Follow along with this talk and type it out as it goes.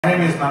My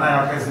name is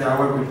Nana Yakesi. I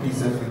work with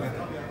PCF.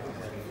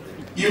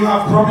 You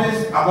have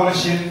promised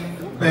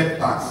abolishing bed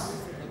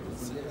tax,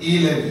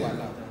 e-levy,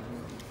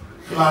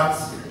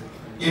 flat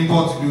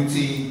import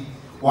duty,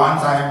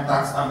 one-time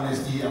tax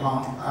amnesty,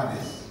 among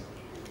others.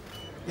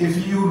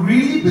 If you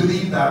really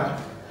believe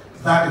that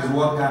that is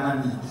what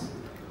Ghana needs,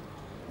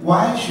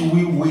 why should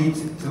we wait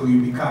till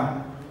you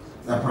become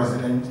the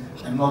president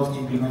and not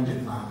implement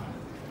it now?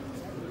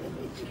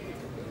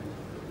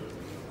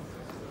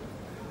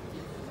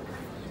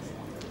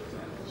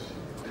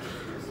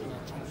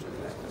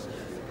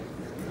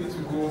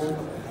 To go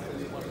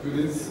with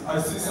this, I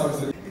see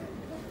something.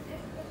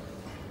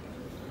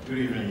 Good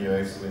evening, Your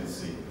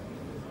Excellency.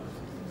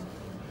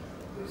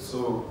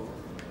 So,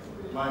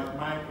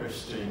 my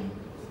question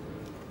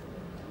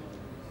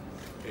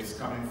is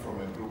coming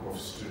from a group of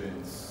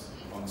students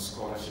on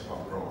scholarship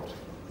abroad.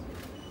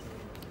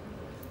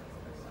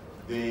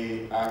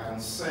 They are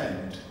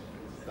concerned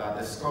that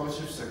the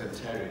scholarship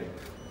secretariat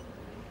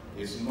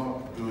is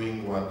not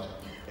doing what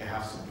it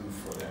has to do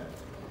for them.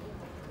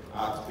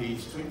 At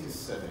page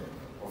 27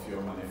 of your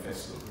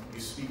manifesto,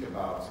 you speak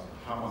about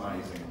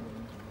harmonizing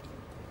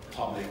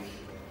public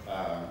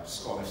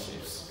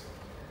scholarships.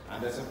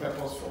 And there's a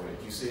purpose for it.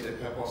 You say the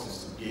purpose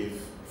is to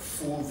give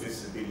full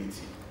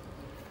visibility.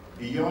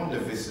 Beyond the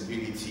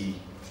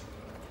visibility,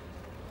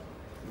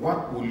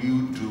 what will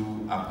you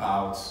do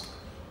about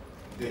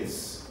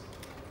this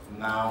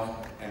now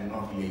and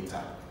not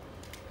later?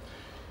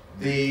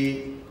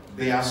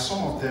 There are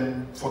some of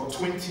them for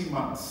 20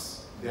 months.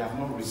 They have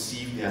not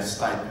received their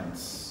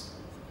stipends.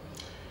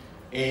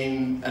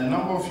 In a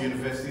number of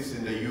universities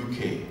in the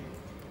UK,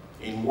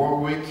 in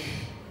Warwick,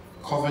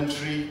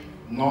 Coventry,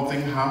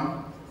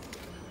 Nottingham,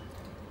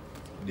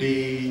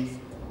 they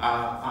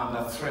are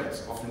under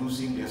threat of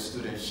losing their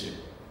studentship.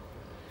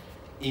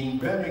 In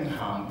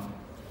Birmingham,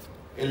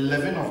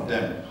 11 of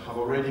them have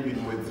already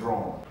been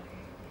withdrawn,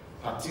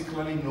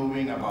 particularly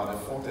knowing about the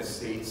Fourth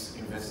Estate's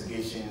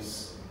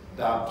investigations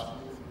dubbed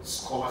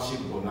Scholarship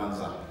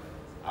Bonanza,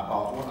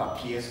 about what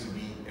appears to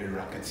be a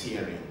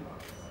racketeering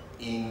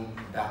in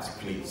that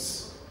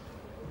place.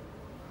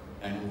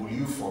 And will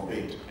you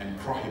forbid and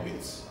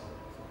prohibit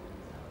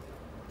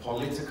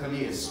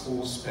politically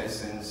exposed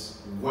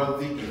persons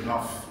wealthy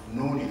enough,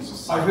 known in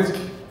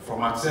society, from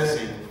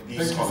accessing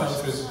these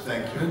scholarships?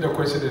 Thank you. I think the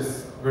question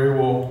is very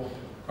well.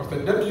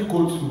 After that, you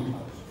go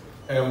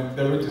to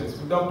the regions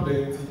without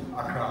playing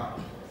Accra,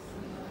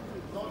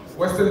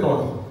 Western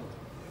North.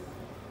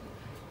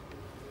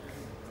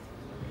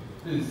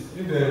 Please,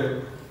 in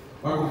the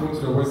microphone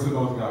to the Western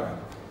North guy.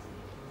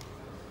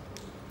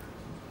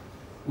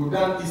 Would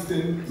that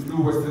Eastern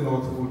do Western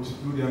North, would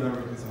do the other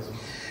regions as well?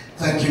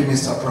 Thank you,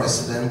 Mr.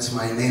 President.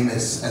 My name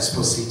is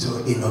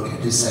Esposito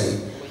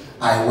Inokedusei.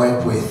 I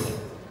work with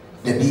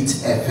the Beat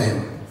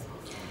FM.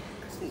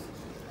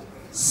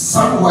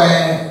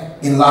 Somewhere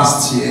in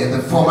last year,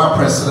 the former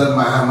President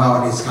Mahama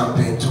on his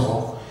campaign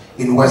tour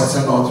in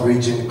Western North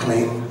region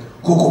claimed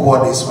Cocoa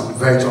Board is on the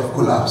verge of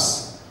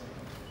collapse.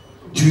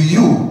 Do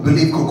you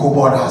believe Cocoa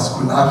Board has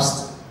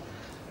collapsed?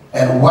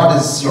 And what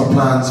is your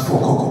plans for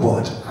Cocoa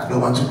Board? I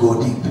don't want to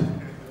go deep.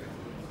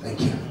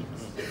 Thank you.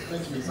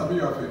 Thank you. Sabi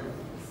Yafe.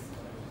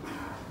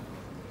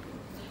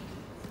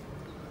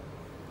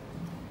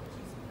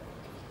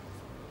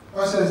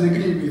 Good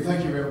evening.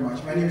 Thank you very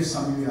much. My name is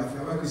Samuel Yafe.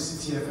 I work with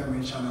CTFM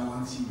and Channel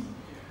 1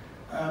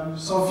 TV.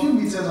 So a few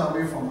meters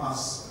away from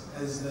us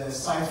is the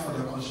site for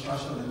the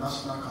construction of the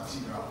National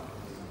Cathedral.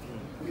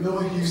 We know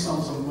huge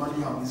sums of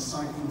money have been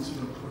sunk into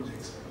the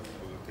project.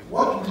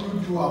 What will you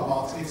do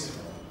about it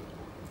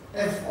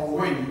if or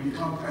when you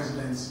become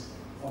president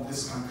of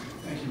this country?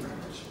 Thank you very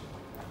much.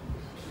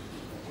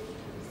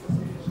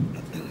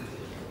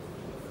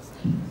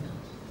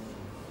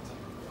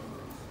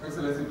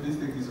 Excellency, please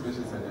take these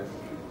questions again.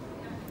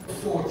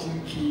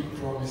 14 key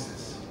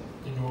promises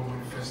in your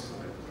manifesto,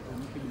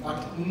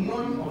 but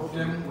none of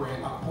them were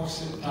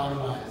apportioned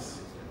timelines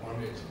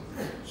on it.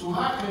 So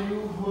how can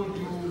you hold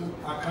you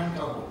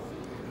accountable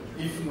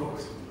if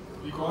not?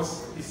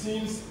 Because it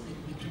seems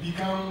to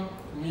become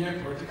mere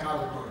political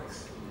rhetoric.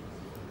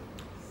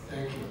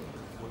 Thank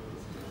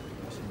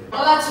you.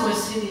 Dollar to a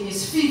city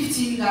is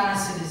 15 Ghana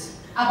cedis,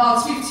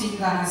 about 15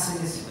 Ghana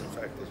cedis.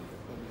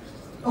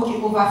 Okay,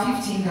 over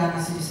 15 Ghana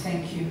cedis,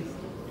 thank you.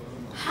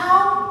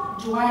 How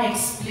do I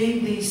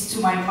explain this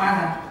to my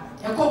mother,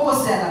 a cocoa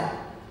seller,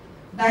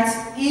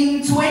 that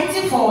in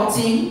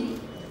 2014,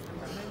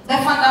 the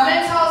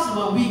fundamentals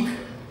were weak.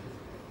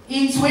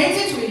 In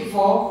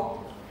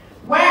 2024,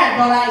 where a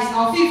dollar is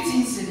now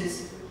 15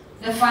 cedis,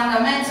 the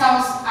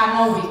fundamentals are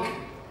not weak,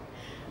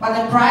 but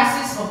the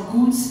prices of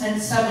goods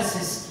and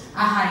services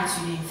are high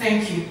today.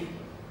 Thank you.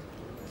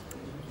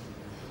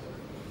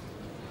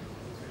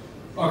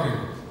 Okay.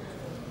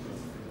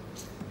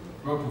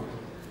 Robo.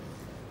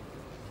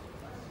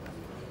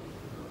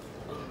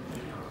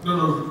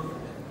 No.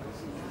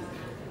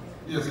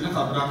 Yes, let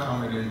Abra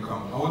come and then you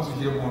come. I want to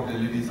hear more of the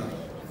ladies.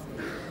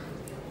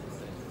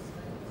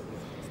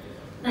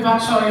 I'm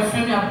sure your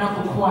friend Abra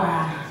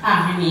Kukua,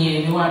 I'm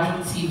here, the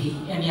Wadum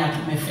TV, and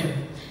Yatum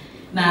FM.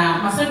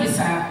 Na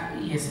masabisa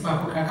yes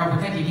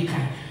bakukaka didi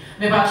kan.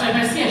 Me ba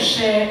try say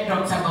share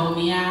Dr.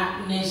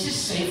 Bawumia ne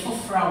hihye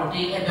fofra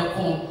de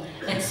ebeko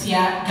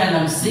etia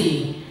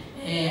galamsey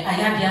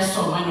ayadia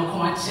so man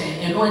ko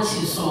ache eno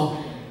achi so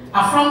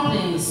Afram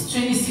Plains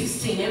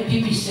 2016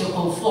 MPP share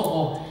ko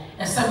football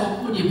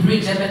esabo the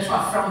bridge ebeto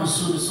Afram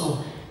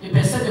so me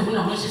pese be hu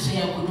na ho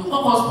hihye yakodu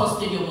ko sports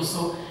stadium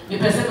so me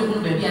pese be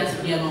hu baby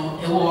atibia no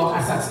ewo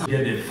asat.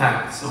 Get the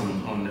facts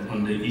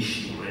on the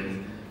issue,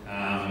 and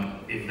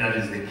if that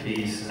is the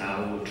case, I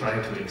will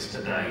try to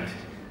expedite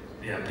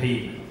their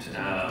payment.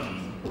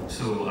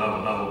 So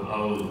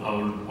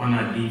I'll when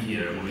I leave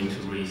here, I'm going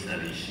to raise that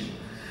issue.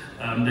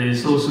 There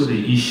is also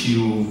the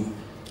issue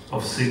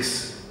of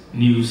 6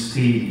 new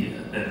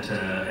stadia that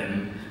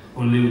and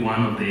only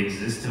one of the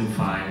existing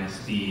 5 is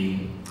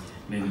being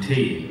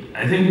maintained.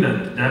 I think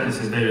that is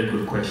a very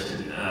good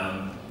question.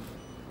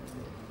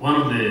 One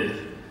of the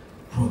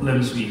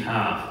problems we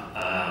have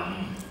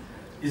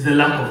is the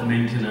lack of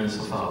maintenance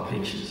of our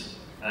pitches.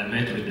 I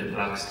met with the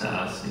Black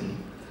Stars in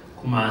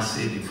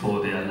Kumasi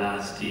before their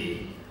last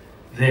day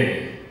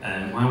there,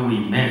 and when we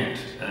met,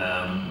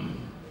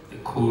 the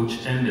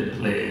coach and the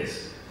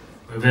players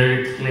were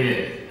very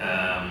clear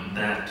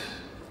that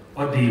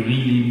what they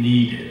really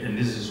needed, and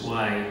this is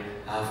why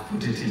I've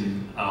put it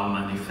in our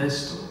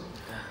manifesto,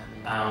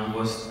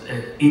 was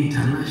an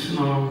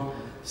international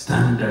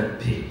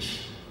standard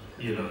pitch.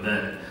 You know,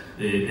 that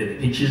the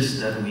pitches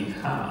that we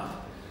have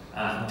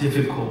are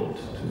difficult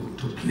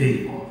to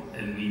play on,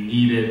 and we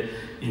needed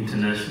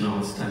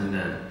international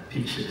standard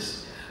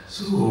pitches.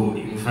 So,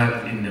 in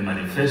fact, in the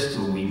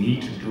manifesto, we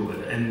need to do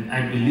it. And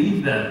I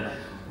believe that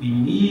we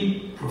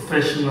need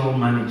professional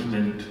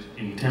management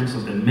in terms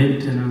of the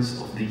maintenance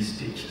of these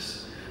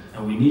pitches.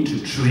 And we need to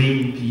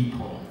train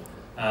people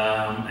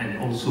and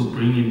also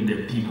bring in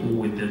the people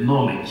with the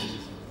knowledge.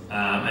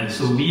 And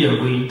so we are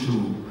going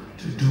to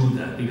do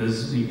that,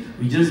 because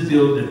we just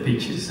build the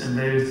pitches and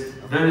there is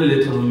very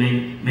little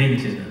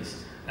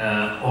maintenance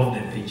of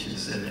the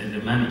pitches and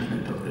the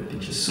management of the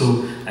pitches.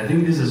 So I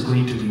think this is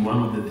going to be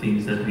one of the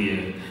things that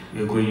we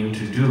are going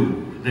to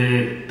do.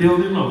 The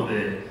building of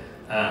the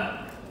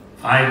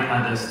 5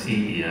 other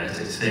stadia, as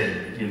I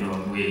said, you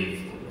know,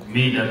 we've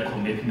made that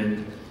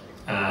commitment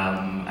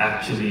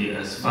actually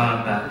as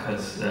far back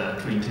as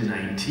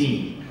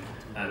 2019.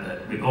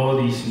 That with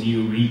all these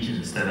new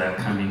regions that are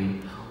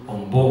coming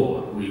on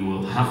board, we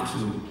will have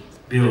to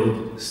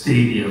build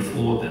stadia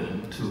for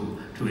them to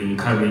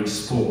encourage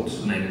sports.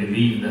 And I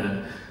believe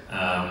that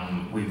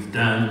we've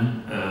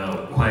done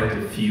quite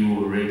a few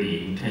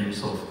already in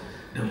terms of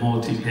the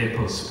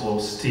multi-purpose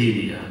sports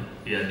stadia.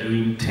 We are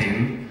doing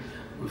 10,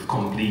 we've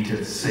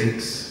completed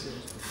 6,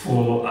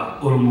 4 are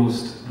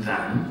almost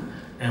done,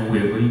 and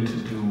we're going to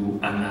do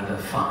another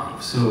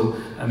 5. So,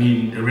 I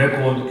mean, the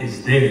record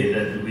is there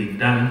that we've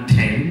done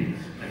 10.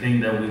 I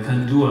think that we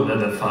can do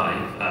another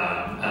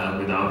 5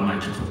 without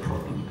much of a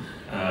problem.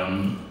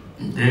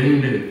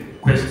 Then the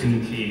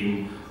question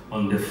came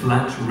on the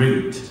flat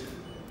rate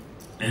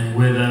and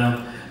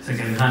whether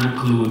second-hand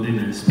clothing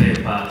and spare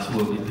parts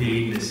will be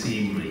paid the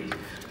same rate.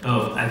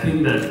 No, I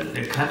think that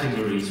the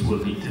categories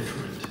will be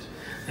different.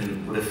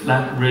 And with the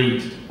flat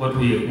rate, what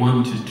we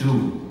want to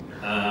do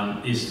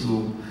is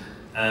to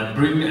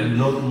bring a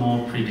lot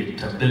more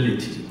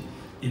predictability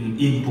in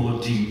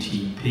import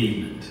duty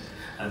payment.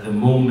 At the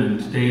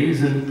moment, there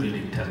isn't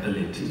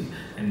predictability,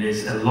 and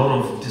there's a lot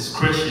of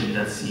discretion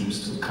that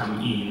seems to come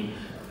in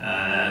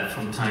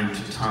from time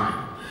to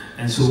time.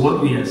 And so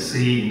what we are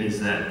saying is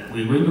that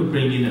we're going to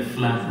bring in a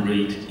flat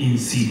rate in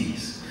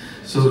cities.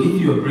 So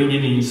if you're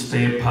bringing in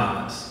spare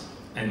parts,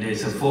 and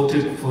there's a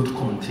 40-foot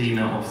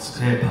container of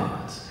spare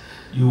parts,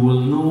 you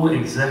will know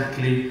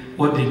exactly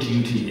what the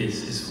duty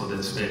is for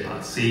the spare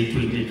parts, say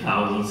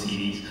 20,000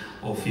 cedis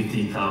or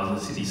 15,000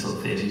 cedis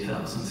or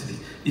 30,000 cedis.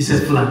 It's a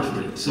flat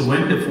rate. So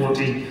when the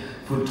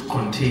 40-foot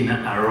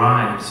container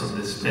arrives of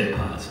the spare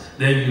parts,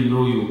 then you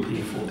know you'll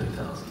pay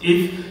 40,000.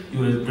 If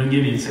you are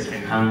bringing in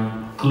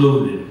second-hand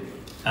clothing,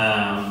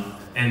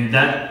 and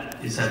that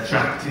is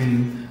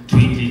attracting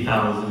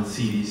 20,000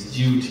 cedis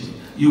duty,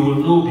 you will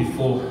know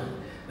beforehand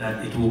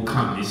that it will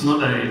come. It's not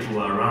that it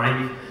will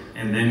arrive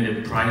and then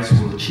the price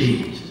will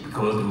change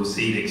because they will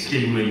say the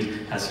exchange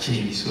rate has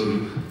changed, so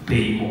you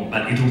pay more.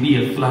 But it will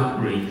be a flat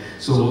rate.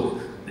 So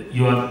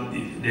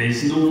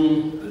there's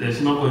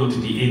not going to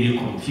be any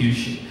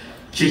confusion.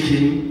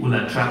 Chicken will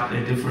attract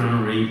a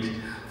different rate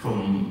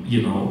from,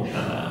 you know,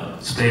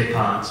 spare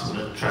parts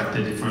will attract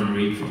a different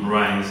rate from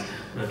rice,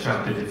 will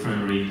attract a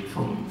different rate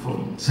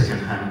from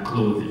second-hand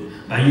clothing.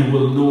 But you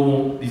will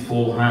know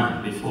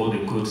beforehand, before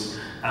the goods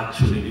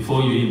actually,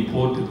 before you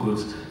import the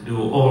goods, they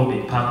will all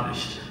be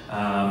published.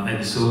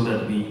 And so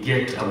that we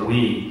get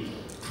away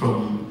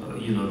from,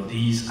 you know,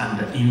 these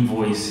under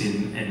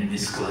invoicing and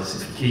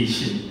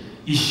misclassification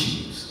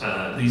issues.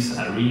 These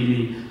are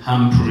really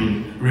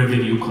hampering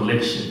revenue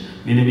collection.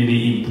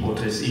 Many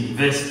importers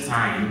invest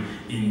time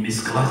in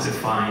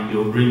misclassifying.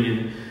 They'll bring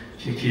in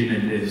chicken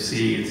and they'll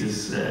say it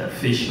is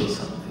fish or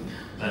something.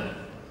 But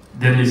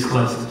the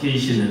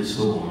misclassification and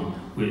so on,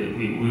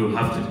 we will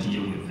have to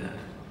deal with that.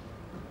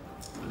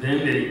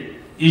 Then the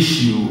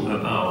issue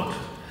about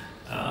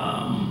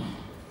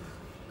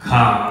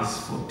cars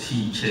for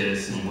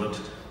teachers and what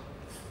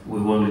we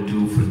want to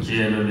do for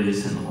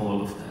journalists and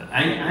all of that.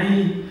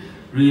 I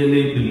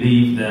really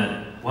believe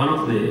that one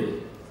of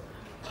the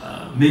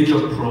major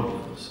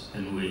problems,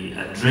 and we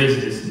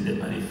address this in the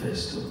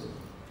manifesto,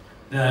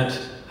 that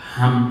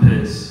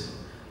hampers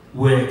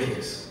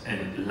workers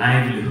and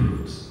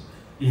livelihoods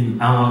in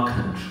our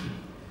country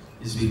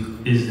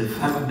is the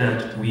fact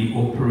that we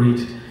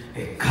operate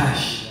a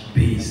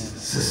cash-based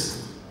system.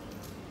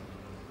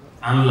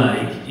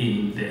 Unlike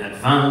in the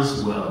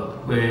advanced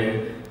world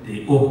where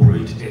they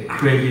operate a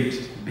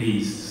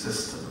credit-based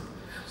system.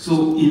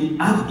 So in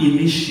ab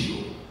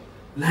initio,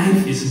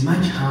 life is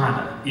much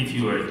harder if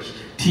you are a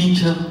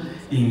teacher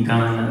in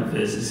Ghana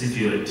versus if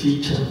you're a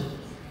teacher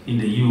in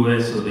the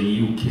US or the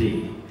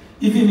UK.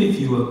 Even if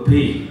you are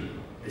paid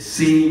the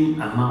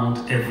same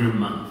amount every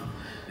month,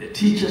 the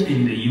teacher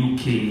in the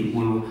UK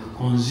will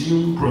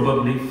consume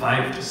probably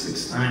 5 to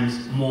 6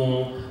 times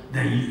more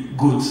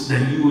goods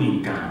than you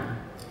in Ghana.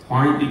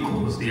 Why?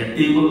 Because they are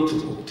able to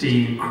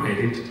obtain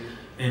credit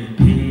and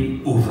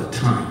pay over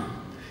time.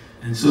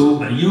 And so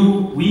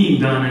we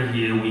in Ghana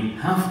here, we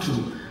have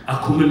to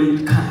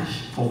accumulate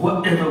cash for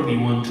whatever we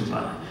want to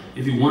buy.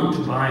 If you want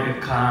to buy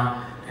a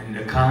car and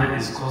the car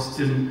is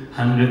costing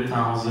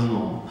 100,000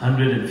 or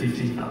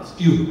 150,000,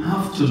 you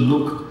have to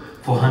look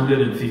for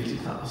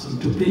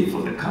 150,000 to pay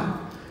for the car.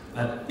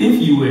 But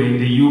if you were in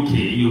the UK,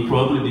 you'll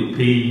probably be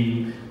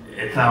paying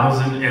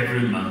 1,000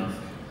 every month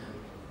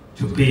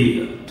to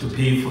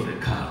pay for the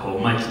car, or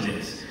much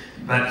less.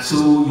 But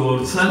so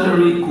your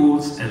salary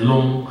goes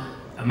along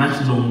a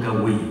much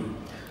longer way.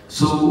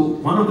 So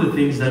one of the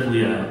things that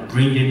we are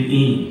bringing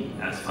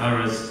in, as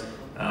far as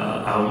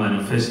our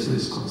manifesto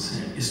is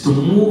concerned, is to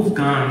move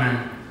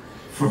Ghana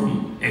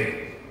from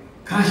a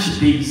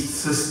cash-based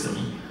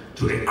system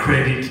to a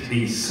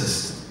credit-based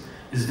system.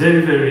 It's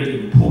very,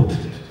 very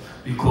important,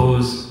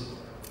 because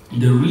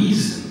the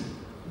reason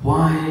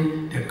why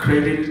a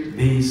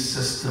credit-based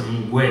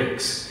system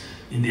works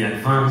in the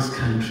advanced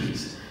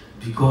countries,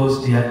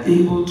 because they are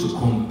able to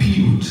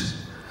compute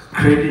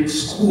credit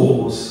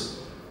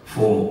scores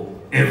for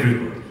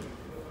everybody.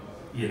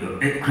 You know,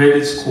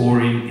 credit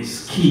scoring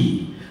is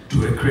key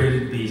to a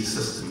credit-based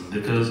system,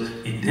 because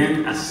it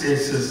then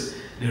assesses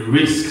the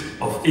risk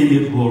of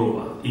any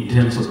borrower in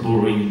terms of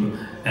borrowing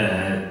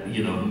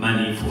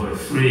money for a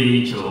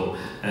fridge or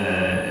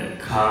a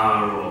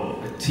car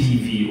or a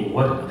TV or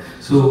whatever.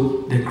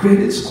 So the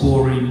credit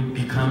scoring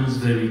becomes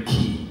very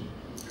key.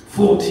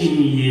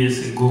 14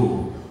 years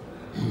ago,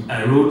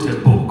 I wrote a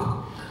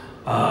book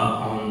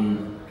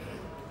on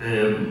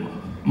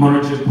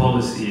monetary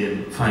policy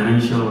and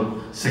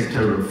financial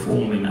sector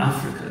reform in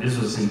Africa. This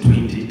was in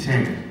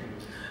 2010.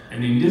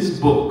 And in this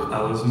book,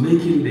 I was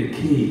making the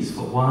case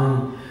for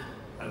why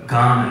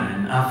Ghana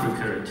and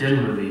Africa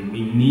generally,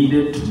 we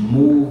needed to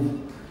move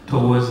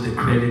towards the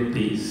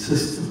credit-based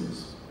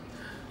systems.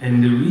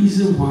 And the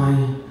reason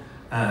why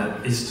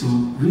is to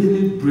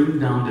really bring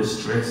down the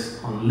stress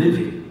on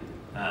living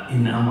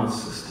in our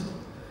system.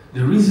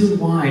 The reason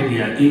why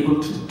they are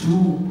able to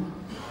do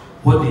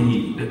what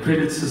the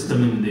credit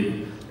system in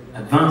the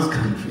advanced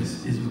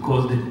countries is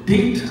because the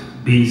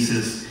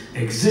databases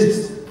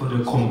exist for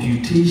the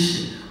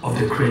computation of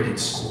the credit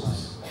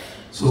scores.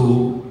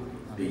 So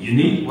you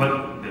need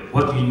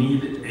what you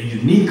need, a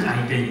unique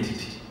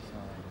identity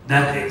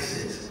that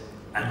exists.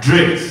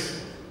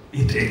 Address,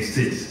 it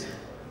exists.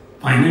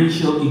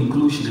 Financial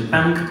inclusion, a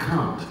bank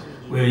account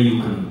where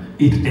you can,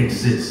 it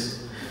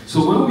exists.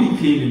 So when we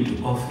came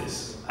into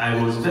office,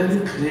 I was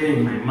very clear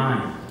in my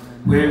mind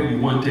where we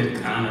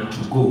wanted Ghana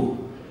to go.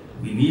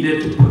 We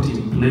needed to put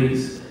in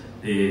place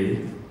the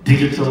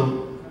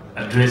digital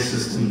address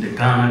system, the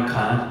Ghana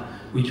card,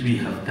 which we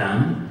have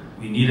done.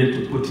 We needed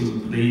to put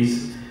in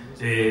place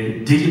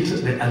the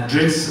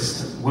address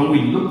system. When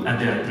we looked at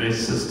the address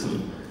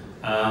system,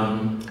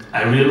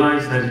 I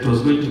realized that it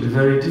was going to be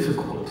very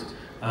difficult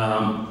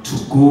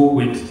to go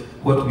with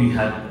what we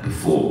had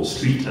before,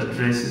 street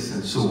addresses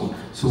and so on.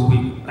 So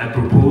I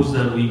proposed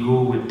that we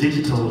go with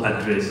digital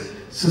address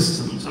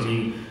systems. I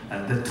mean,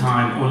 at the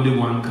time, only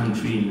one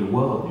country in the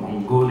world,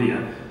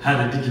 Mongolia,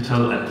 had a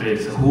digital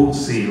address, a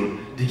wholesale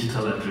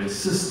digital address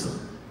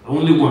system.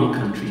 Only one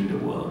country in the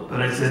world.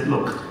 But I said,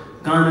 look,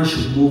 Ghana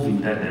should move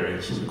in that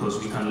direction because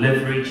we can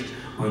leverage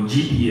on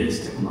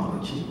GPS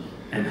technology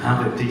and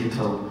have a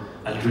digital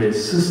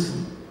address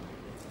system.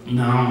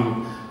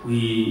 Now,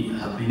 we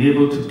have been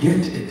able to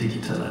get a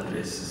digital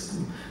address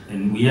system,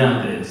 and we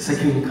are the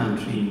second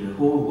country in the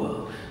whole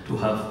world to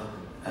have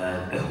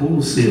a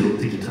wholesale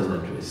digital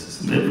address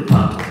system. Every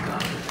part of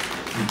Ghana,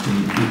 we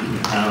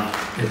can have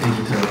a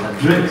digital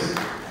address.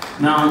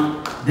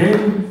 Now,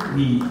 then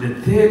the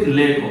third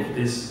leg of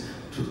this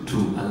to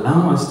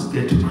allow us to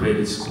get to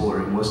credit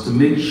scoring was to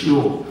make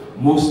sure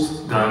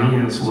most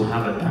Ghanaians will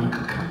have a bank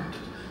account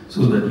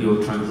so that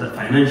your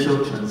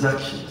financial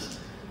transactions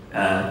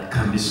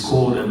can be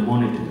scored and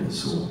monitored and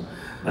so on.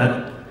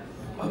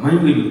 But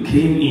when we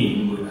came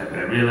in, I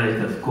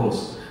realized that, of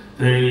course,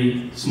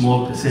 very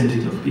small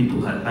percentage of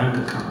people had bank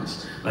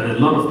accounts, but a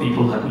lot of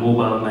people had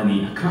mobile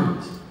money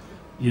accounts,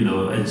 you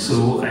know, and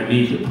so I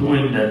made the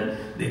point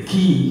that the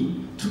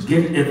key to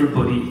get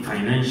everybody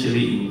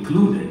financially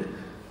included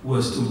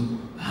was to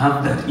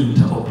have that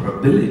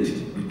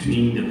interoperability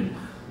between the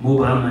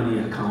mobile money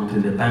account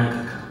and the bank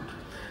account.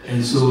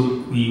 And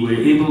so we were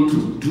able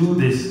to do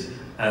this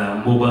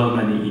mobile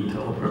money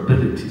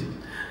interoperability.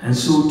 And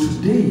so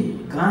today,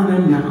 Ghana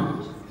now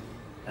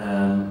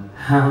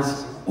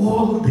has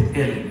all the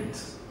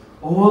elements.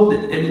 All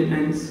the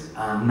elements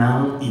are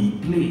now in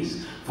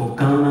place for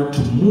Ghana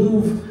to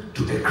move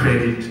to a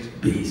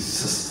credit-based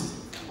system.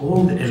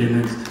 All the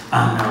elements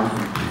are now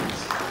in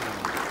place.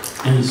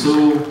 And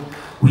so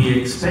we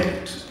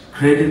expect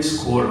credit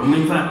score.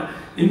 In fact,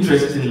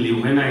 interestingly,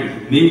 when I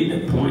made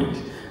the point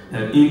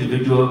that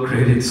individual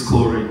credit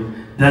scoring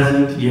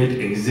doesn't yet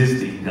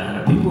exist in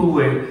Ghana, people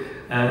were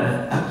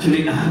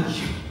actually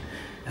arguing,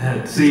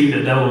 saying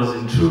that that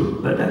wasn't true,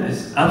 but that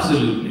is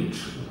absolutely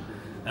true.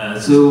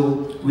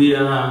 So we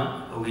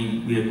are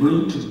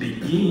going to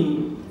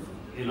begin,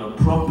 you know,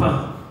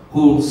 proper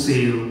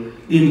wholesale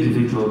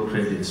individual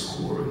credit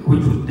scoring,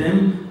 which would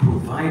then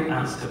provide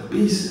us a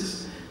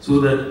basis so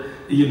that,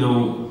 you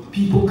know,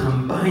 people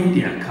can buy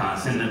their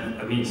cars. And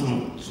I mean,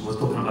 someone was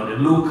talking about the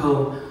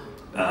local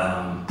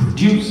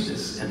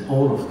producers and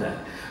all of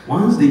that.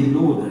 Once they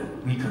know that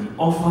we can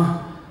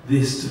offer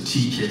this to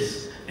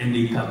teachers and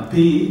they can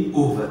pay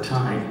over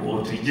time,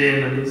 or to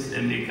journalists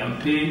and they can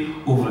pay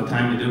over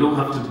time, and they don't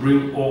have to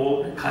bring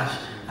all the cash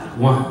at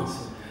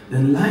once,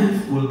 then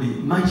life will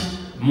be much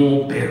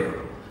more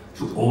bearable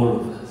to all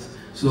of us.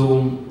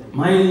 So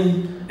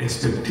my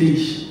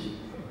expectation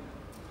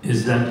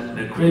is that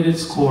the credit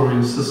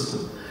scoring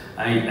system,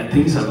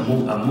 things are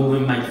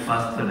moving much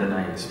faster than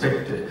I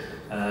expected.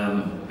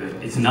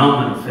 It's now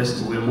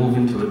manifesto, we're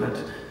moving to it, but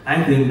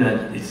I think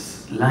that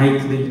it's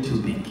likely to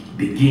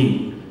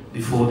begin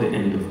before the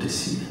end of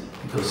this year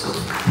because of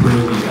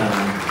where we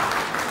are.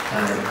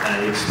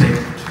 I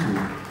expect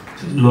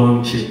to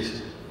launch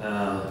it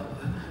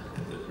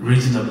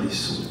reasonably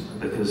soon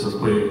because of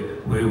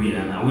where we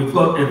are now. We've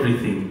got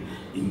everything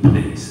in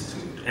place,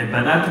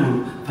 but that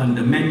will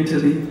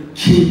fundamentally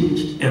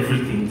change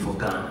everything for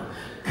Ghana.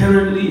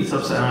 Currently in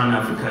Sub-Saharan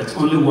Africa, it's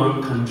only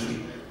one country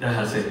that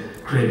has a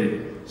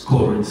credit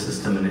scoring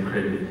system and a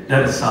credit,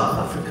 that is South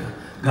Africa.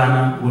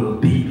 Ghana will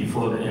be,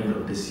 before the end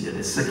of this year,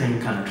 the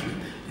second country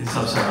in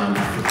Sub-Saharan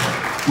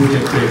Africa with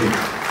a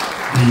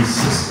credit-based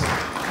system.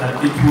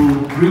 It will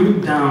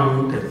bring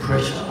down the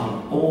pressure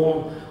on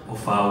all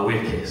of our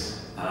workers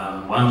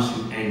once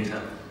you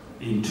enter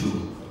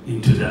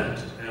into that.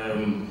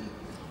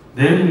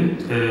 Then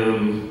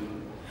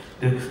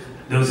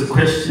there was a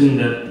question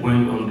that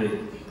went on the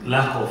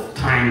lack of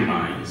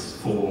timelines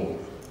for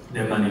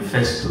the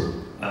manifesto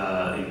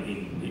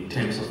in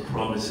terms of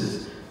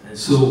promises and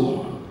so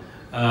on.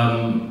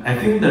 I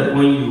think that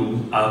when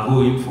you are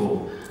going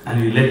for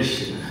an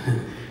election,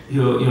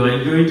 you are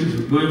going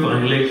for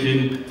an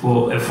election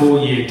for a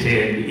 4-year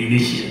term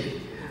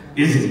initially,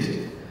 isn't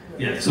it?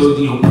 Yeah, so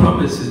your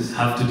promises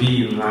have to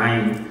be in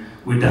line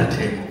with that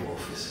term of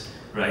office,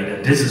 right?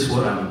 And this is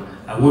what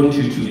I want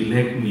you to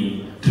elect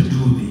me to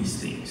do these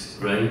things,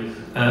 right?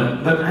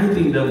 But I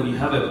think that we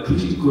have a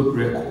pretty good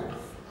record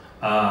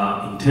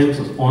in terms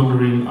of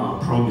honoring our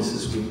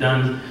promises. We've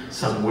done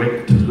some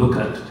work to look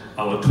at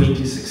our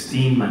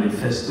 2016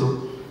 manifesto,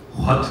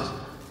 what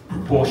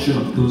proportion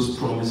of those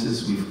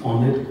promises we've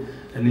honored,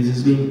 and it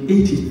has been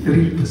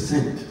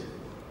 83%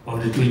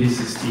 of the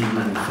 2016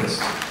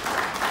 manifesto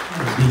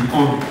has been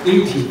honored,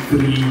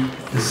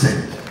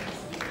 83%.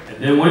 And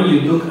then when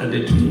you look at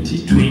the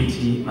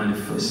 2020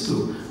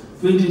 manifesto,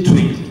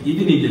 2020,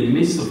 even in the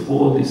midst of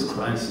all this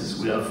crisis,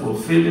 we are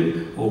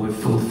fulfilling, or we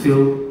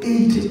fulfilled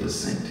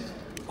 80%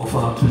 of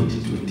our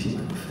 2020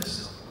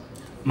 manifesto.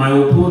 My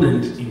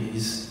opponent in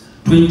his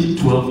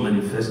 2012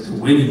 manifesto,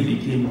 when he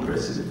became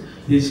president,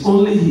 he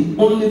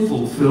only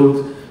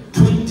fulfilled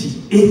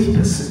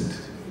 28%.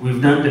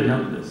 We've done the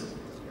numbers.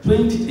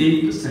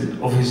 28%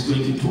 of his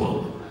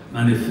 2012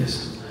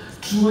 manifesto.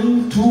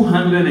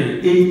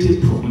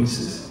 280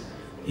 promises.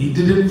 He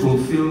didn't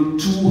fulfill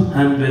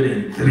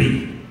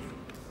 203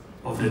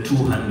 of the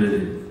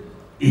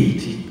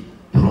 280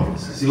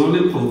 promises. He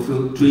only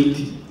fulfilled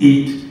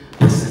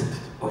 28%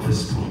 of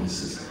his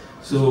promises.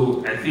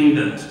 So I think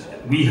that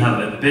we have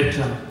a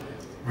better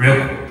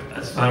record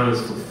as far as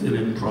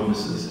fulfilling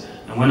promises.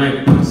 And when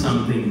I put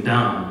something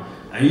down,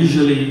 I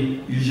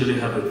usually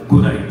have a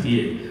good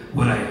idea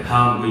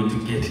how I'm going to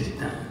get it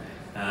done.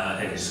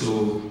 And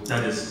so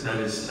that is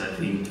I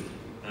think,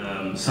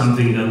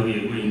 something that we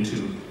are going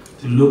to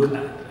look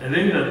at. I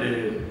think that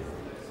the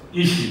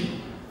issue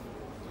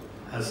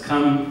has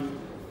come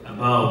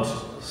about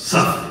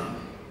suffering.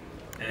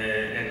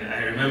 And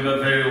I remember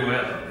very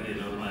well, you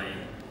know, my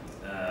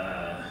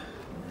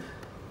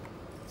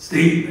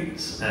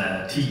statements.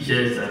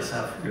 Teachers are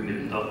suffering,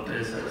 and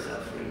doctors are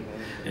suffering,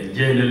 and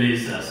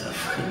journalists are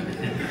suffering.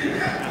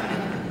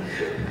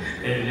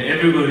 And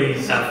everybody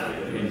is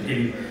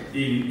suffering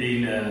in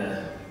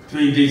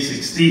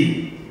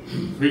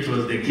 2016, which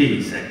was the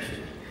case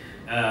actually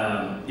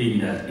in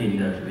that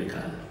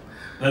regard.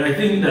 But I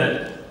think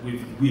that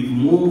we've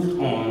moved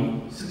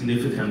on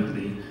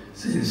significantly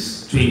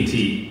since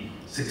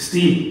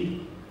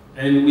 2016,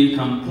 and we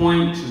can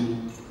point to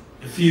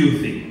a few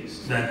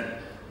things that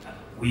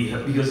we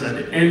have, because at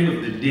the end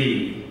of the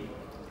day,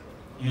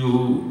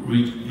 you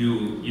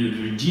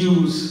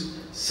reduce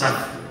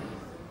suffering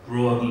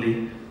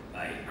broadly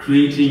by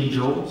creating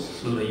jobs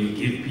so that you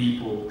give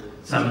people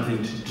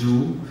something to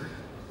do,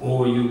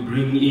 or you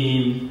bring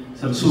in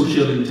some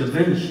social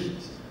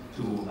interventions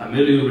to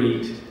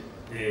ameliorate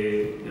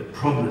the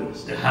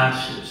problems, the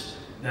hardships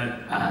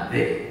that are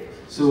there.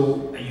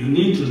 So you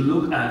need to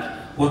look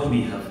at what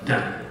we have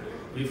done.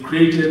 We've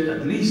created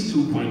at least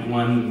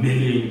 2.1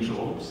 million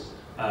jobs.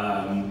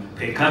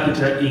 Per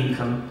capita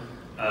income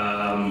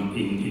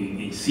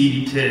in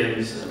CD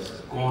terms has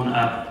gone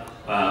up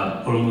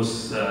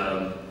almost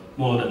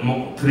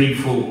more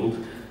threefold.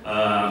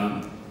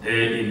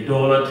 In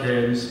dollar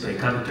terms, per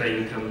capita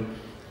income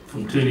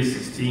from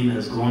 2016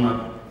 has gone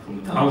up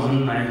from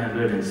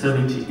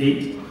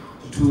 1,978 to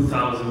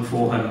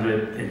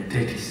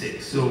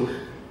 2,436. So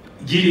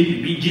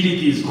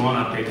GDP has gone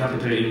up, per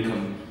capita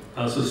income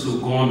has also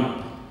gone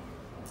up.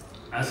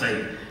 As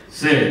I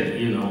said,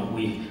 you know,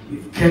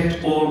 we've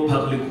kept all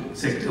public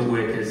sector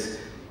workers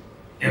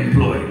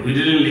employed. We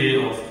didn't lay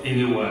off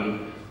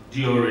anyone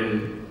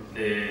during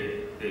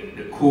the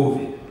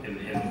COVID,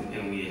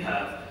 and we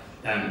have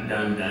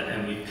done that,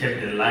 and we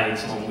kept the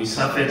lights on. We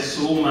suffered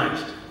so much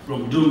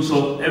from doom,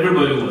 so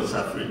everybody was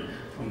suffering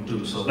from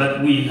doom, so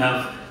but we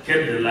have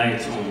kept the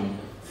lights on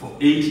for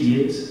 8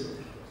 years.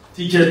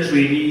 Teacher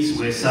trainees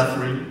were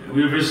suffering.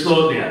 We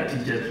restored their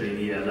teacher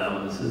trainee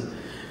allowances.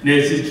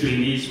 Nursing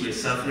trainees were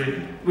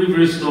suffering. We've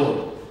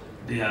restored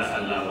their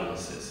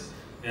allowances.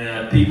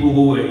 People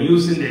who were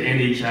using the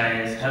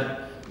NHIS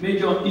had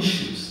major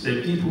issues.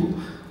 The people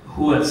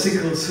who had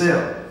sickle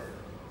cell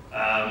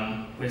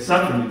were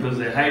suffering because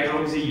the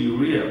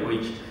hydroxyurea,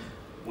 which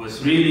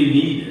was really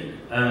needed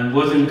and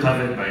wasn't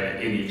covered by the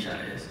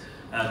NHIS.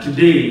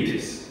 Today it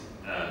is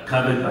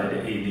covered by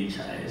the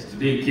NHIS.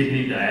 Today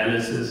kidney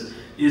dialysis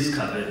is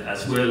covered,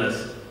 as well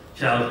as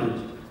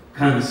childhood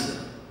cancer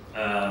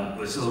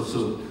was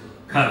also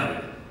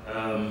covered.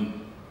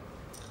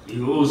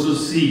 You also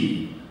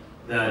see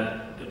that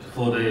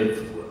for the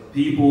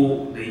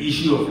people, the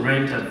issue of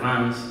rent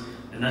advance,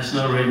 the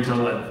National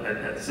Rental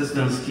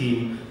Assistance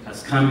Scheme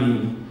has come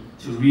in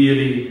to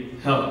really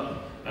help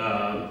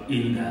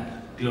in that.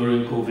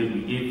 During COVID,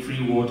 we gave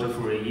free water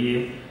for a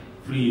year,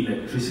 free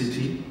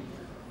electricity.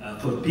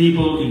 For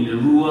people in the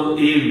rural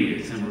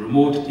areas and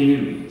remote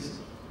areas,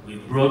 we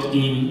brought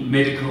in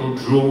medical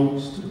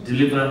drones to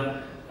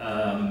deliver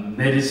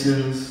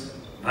medicines,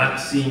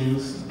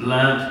 vaccines,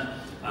 blood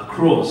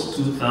across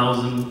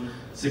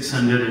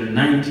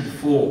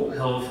 2,694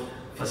 health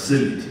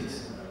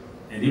facilities.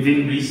 And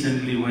even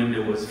recently, when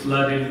there was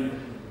flooding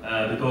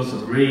because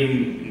of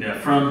rain in the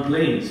front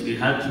plains, we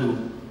had to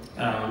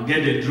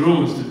get the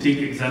drones to take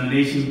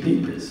examination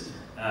papers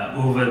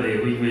over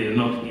there, which were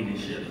not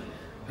initially.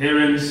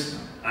 Parents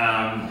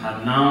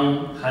have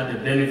now had the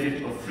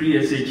benefit of free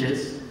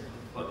SHS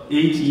for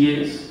 8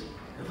 years,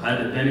 have had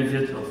the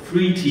benefit of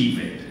free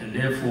TVET, and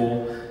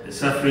therefore the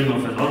suffering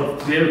of a lot of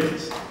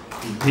parents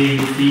in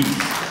paying fees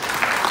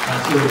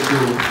has also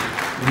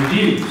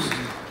reduced.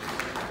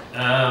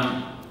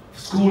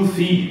 School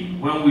feeding,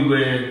 when we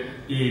were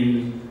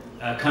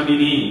coming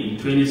in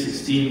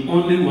 2016,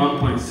 only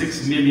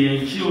 1.6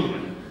 million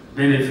children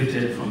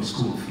benefited from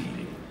school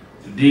feeding.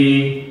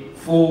 Today,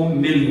 4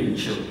 million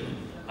children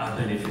are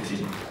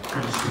benefiting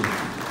from school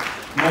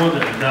feeding, more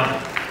than double.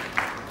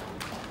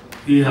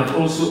 We have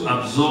also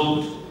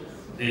absorbed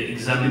the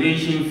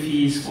examination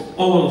fees for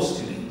all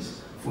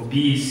students, for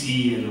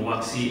BEC and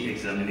WACC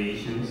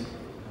examinations.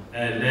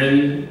 And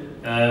then,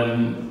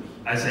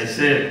 as I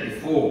said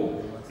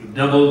before, we've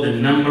doubled the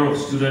number of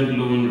student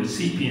loan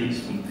recipients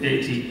from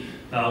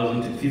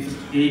 30,000 to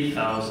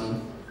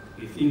 58,000.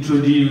 We've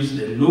introduced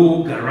the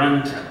no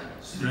guarantor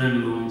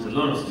student loans. A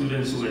lot of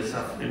students who were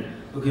suffering,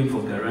 looking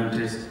for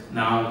guarantors,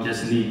 now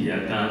just need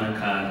their Ghana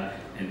card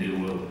and they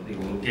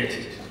will get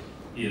it.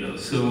 You know,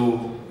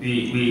 so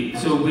we've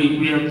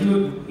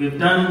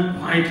done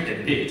quite a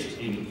bit.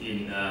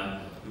 We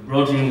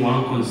brought in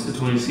one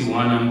constituency,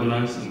 one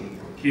ambulance, and we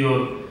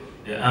procured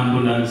the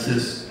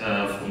ambulances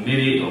for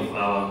many of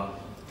our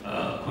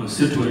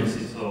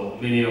constituencies or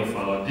many of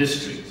our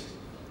districts.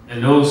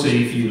 And also,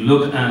 if you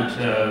look at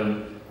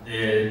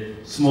the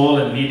small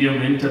and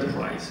medium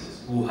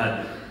enterprises who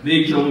had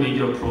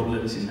major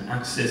problems in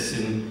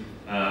accessing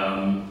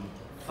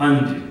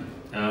funding,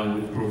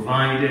 we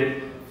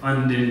provided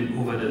funding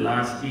over the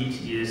last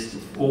 8 years to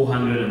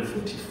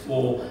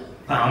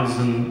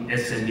 444,000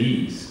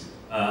 SMEs,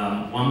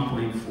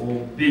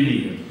 1.4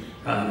 billion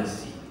Ghana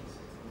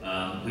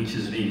cedis, which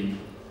has been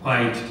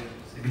quite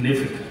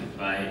significant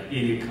by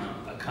any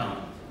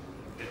account,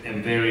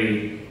 and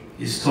very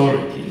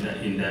historic in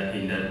that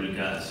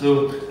regard.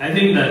 So I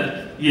think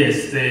that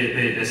yes,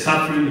 the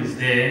suffering is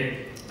there,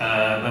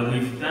 but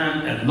we've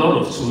done a lot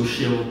of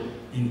social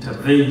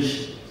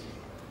intervention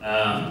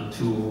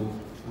to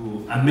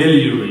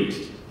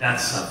ameliorate that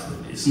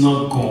suffering. It's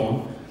not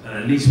gone, but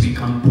at least we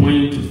can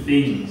point to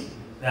things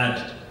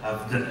that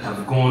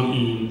have gone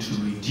in to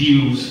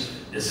reduce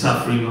the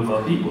suffering of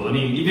our people. I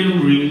mean,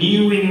 even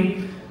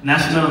renewing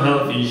national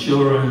health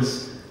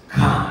insurance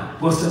card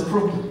was a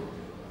problem.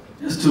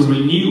 Just to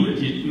renew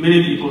it,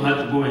 many people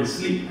had to go and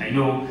sleep. I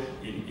know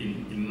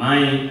in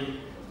my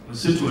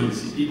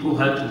constituency, people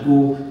had to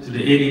go to the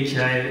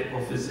NHI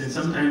office and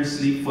sometimes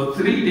sleep for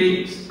 3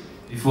 days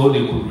before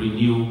they could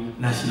renew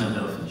national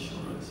health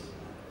insurance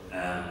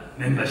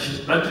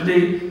membership. But today,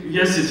 you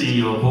just sit in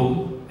your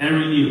home and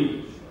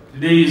renew.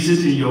 Today, you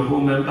sit in your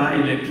home and buy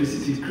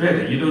electricity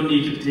credit. You don't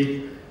need to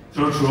take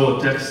trotro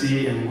or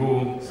taxi and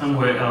go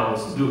somewhere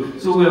else to do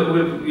it. So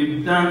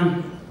we've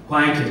done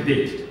quite a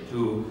bit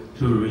to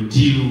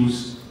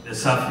reduce the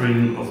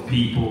suffering of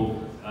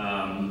people,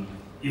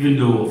 even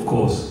though, of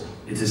course,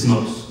 it is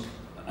not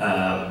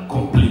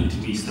complete.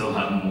 We still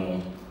have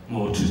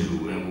more to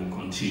do and will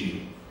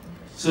continue.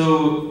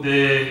 So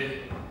the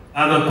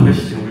other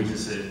question, which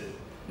is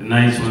the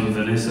nice one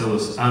Vanessa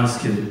was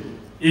asking,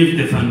 if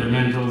the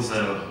fundamentals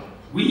are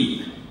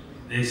weak,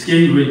 the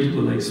exchange rate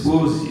will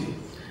expose you,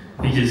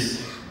 which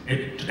is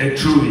a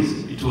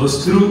truism. It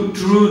was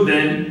true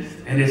then,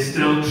 and it's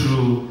still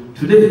true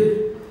today.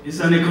 It's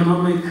an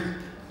economic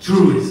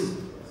truism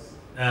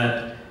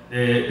that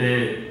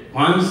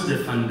once the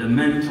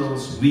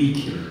fundamentals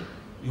weaken,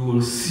 you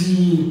will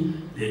see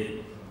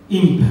the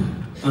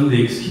impact on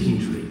the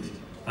exchange rate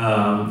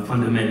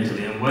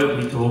fundamentally. And when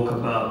we talk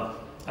about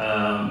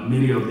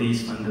many of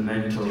these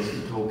fundamentals,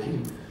 we're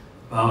talking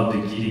about the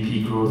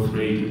GDP growth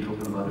rate, we're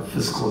talking about the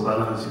fiscal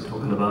balance, we're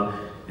talking about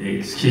the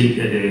exchange,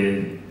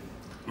 the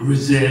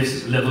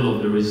reserves, level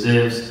of the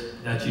reserves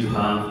that you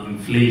have,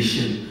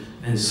 inflation,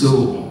 and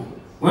so on.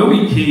 When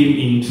we came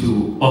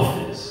into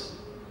office,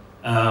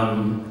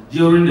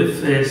 during the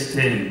first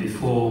term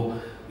before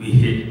we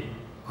hit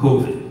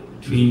COVID,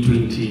 between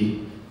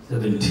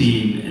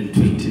 2017 and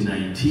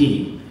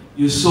 2019,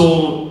 you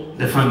saw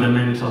the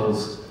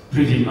fundamentals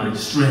pretty much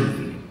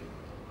strengthening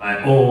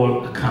by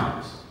all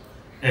accounts.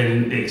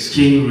 And the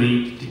exchange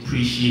rate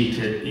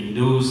depreciated in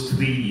those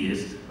 3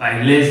 years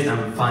by less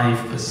than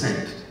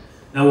 5%.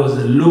 That was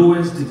the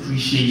lowest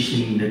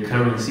depreciation in the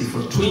currency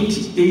for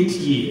 28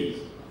 years.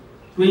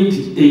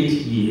 28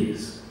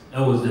 years.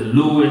 That was the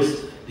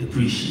lowest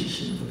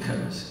depreciation of the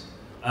currency.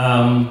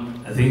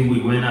 I think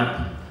we went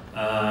up,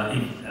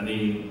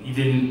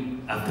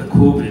 even after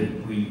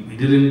COVID, we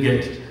didn't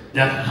get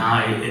that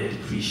high a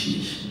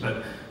depreciation.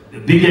 But the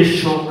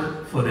biggest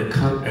shock for the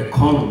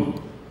economy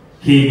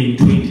came in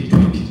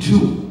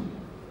 2022.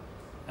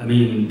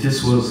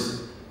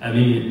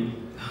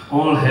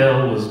 All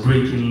hell was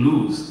breaking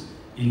loose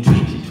in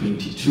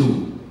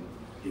 2022.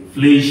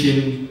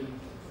 Inflation,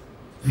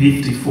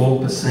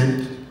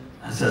 54%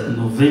 as at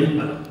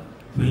November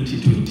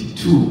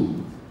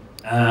 2022.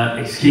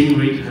 Exchange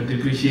rate had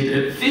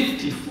depreciated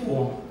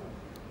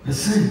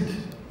 54%.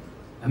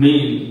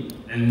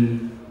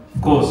 And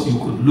of course, you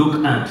could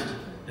look at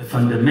the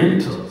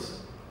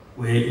fundamentals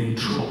were in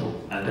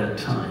trouble at that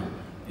time.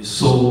 You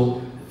saw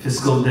the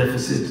fiscal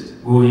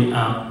deficit going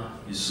up,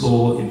 you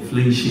saw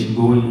inflation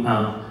going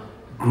up,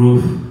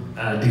 growth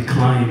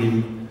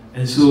declining.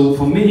 And so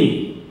for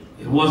me,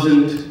 it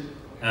wasn't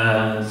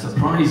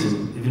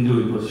surprising, even though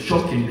it was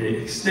shocking, the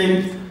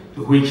extent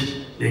to which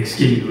the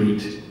exchange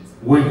rate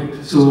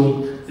went.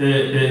 So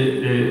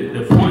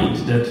the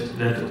point that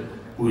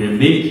we are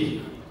making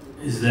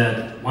is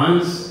that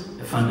once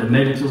the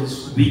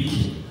fundamentals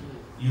weaken,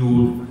 you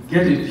will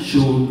get it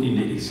shown in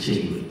the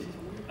exchange rate.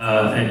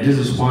 And this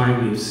is why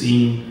we've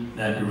seen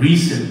that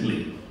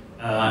recently,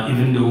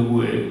 even though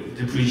we're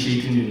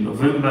depreciating in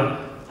November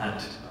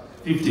at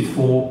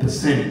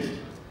 54%,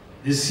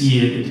 this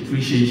year the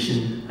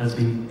depreciation has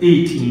been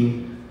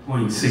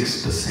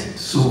 18.6%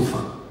 so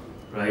far,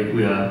 right?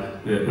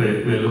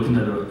 We're looking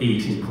at about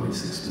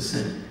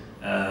 18.6%.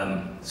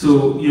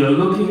 So you're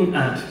looking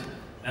at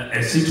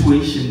a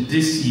situation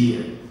this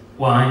year.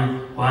 Why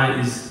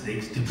is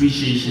the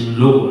depreciation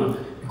lower?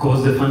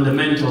 Because the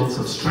fundamentals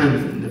have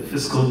strengthened. The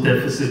fiscal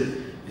deficit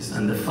is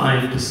under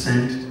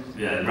 5%.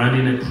 We are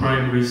running a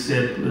primary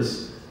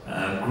surplus.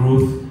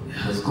 Growth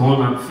has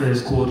gone up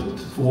first quarter to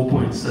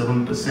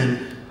 4.7%,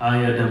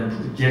 higher than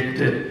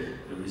projected.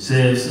 The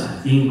reserves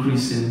are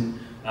increasing,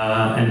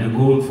 and the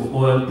gold for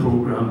oil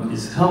program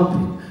is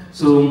helping.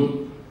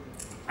 So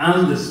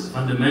as the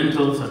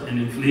fundamentals and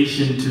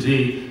inflation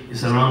today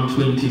is around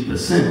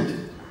 20%,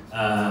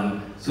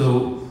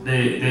 so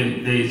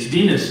there's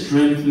been a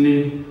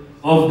strengthening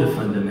of the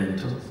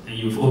fundamentals, and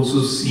you've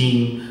also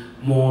seen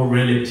more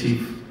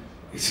relative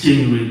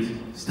exchange rate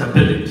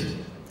stability.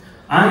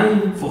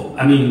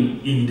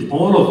 In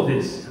all of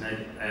this,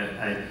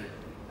 and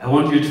I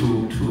want you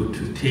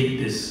to take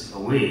this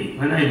away.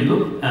 When I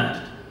look at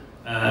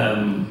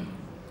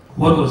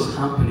what was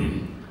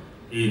happening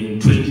in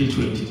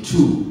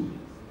 2022,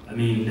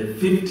 the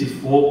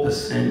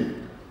 54%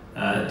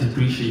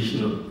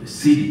 depreciation of the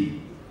cedi,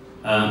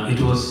 it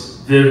was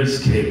very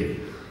scary.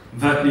 In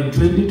fact, in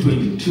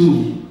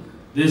 2022,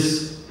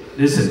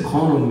 this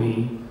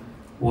economy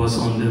was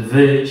on the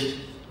verge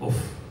of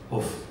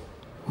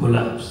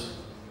collapse,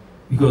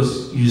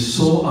 because you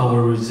saw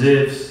our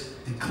reserves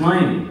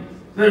declining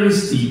very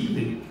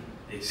steeply.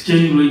 The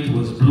exchange rate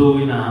was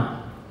blowing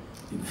up,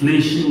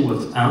 inflation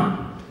was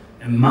up,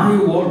 and my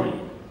worry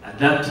at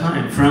that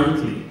time,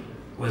 frankly,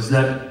 was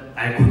that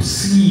I could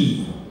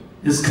see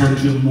this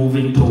country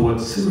moving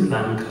towards Sri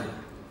Lanka.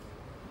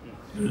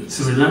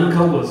 Sri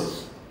Lanka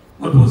was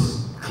what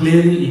was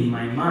clearly in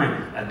my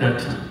mind at that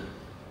time,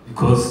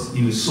 because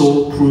you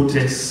saw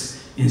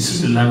protests in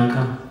Sri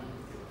Lanka.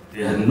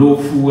 They had no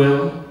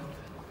fuel,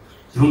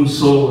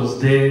 Dumso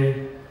was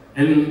there,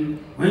 and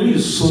when you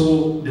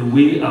saw the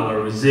way our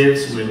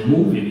reserves were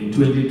moving in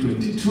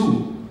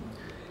 2022,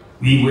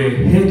 we were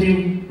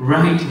heading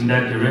right in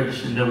that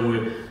direction, that we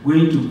were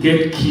going to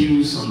get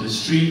queues on the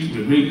street,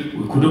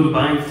 we couldn't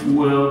buy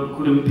fuel, we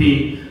couldn't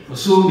pay for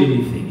so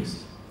many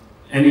things.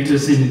 And it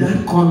was in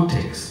that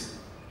context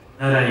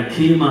that I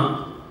came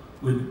up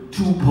with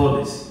two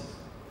policies.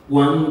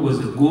 One was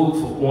the gold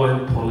for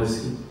oil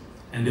policy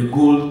and the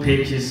gold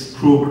purchase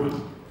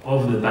program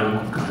of the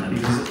Bank of Ghana.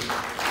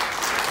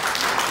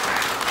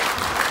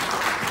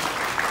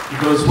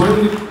 Because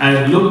when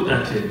I looked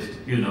at it,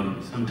 you know,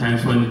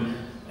 sometimes when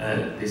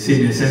they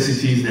say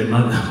necessity is the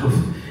mother of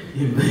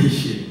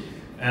invention,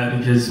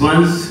 because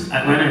once,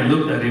 when I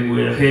looked at it,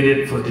 we were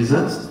headed for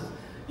disaster,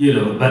 you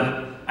know,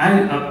 but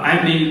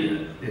I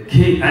made the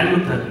case, I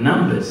looked at the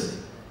numbers,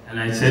 and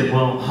I said,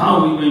 well, how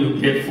are we going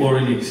to get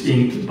foreign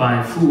exchange to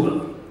buy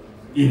fuel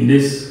in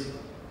this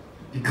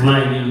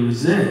declining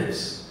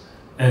reserves?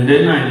 And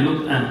then I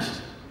looked at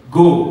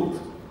gold.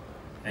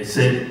 I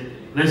said,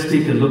 let's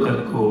take a look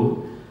at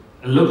gold.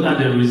 I looked at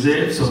the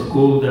reserves of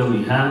gold that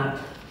we had,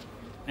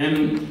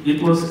 and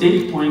it was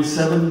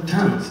 8.7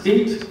 tons,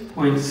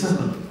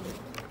 8.7.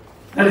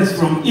 That is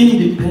from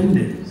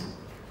independence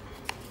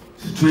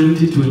to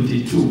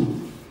 2022.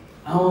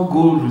 Our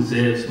gold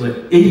reserves were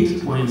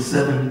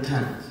 8.7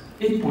 tons,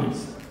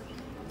 8.7.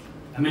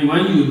 I mean,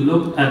 when you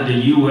look at the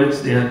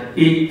US, they had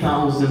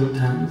 8,000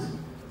 tons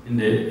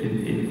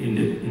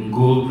in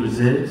gold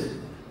reserves.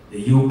 The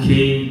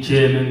UK,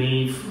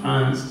 Germany,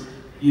 France,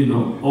 you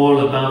know,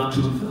 all above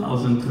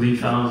 2,000,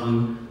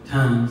 3,000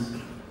 tons.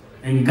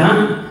 And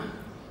Ghana,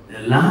 the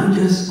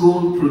largest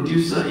gold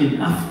producer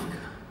in Africa,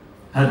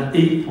 had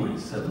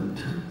 8.7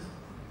 tons.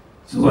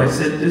 So I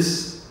said,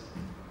 this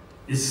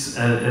is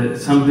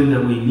something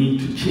that we need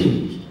to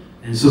change.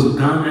 And so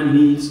Ghana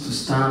needs to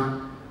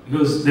start,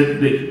 because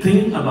the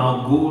thing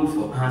about gold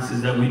for us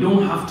is that we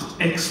don't have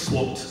to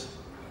export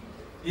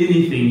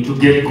anything to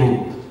get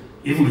gold.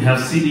 If we have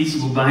cedis,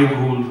 we'll buy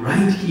gold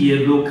right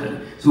here locally.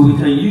 So we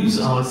can use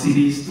our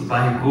cedis to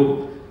buy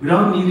gold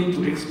without needing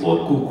to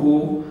export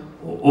cocoa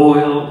or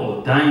oil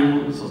or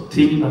diamonds or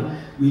timber.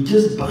 We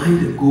just buy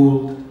the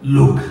gold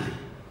locally.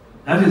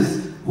 That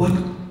is what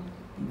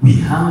we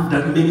have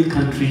that many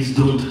countries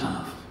don't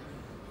have.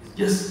 It's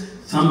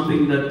just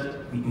something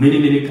that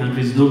many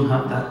countries don't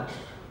have that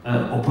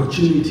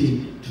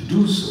opportunity to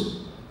do so.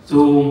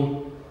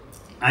 So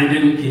I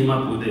then came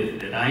up with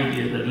the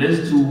idea that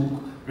let's do,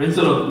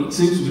 instead of,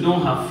 since we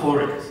don't have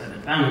forex at the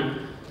bank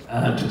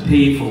to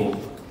pay for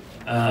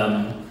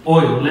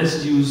oil,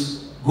 let's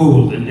use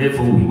gold. And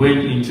therefore we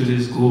went into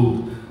this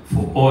gold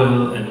for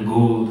oil and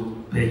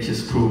gold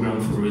purchase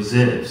program for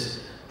reserves.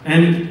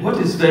 And what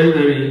is very,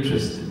 very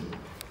interesting,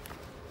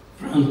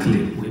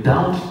 frankly,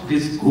 without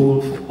this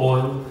gold for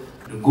oil,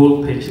 the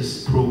gold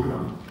purchase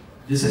program,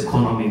 this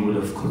economy would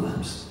have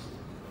collapsed.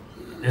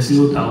 There's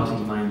no doubt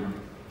in my mind.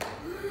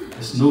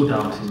 There's no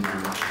doubt in my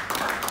mind.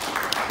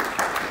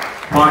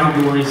 Why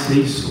do I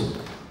say so?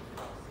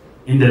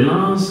 In the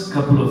last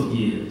couple of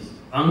years,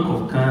 Bank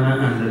of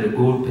Ghana under the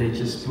gold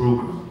purchase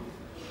program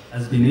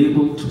has been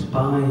able to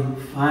buy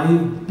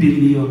 $5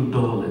 billion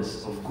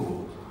of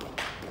gold.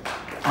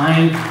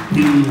 $5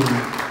 billion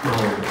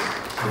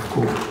of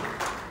gold.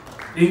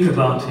 Think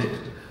about it.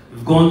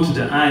 We've gone to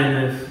the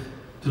IMF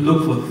to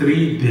look for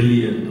 $3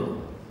 billion,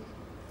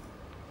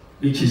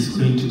 which is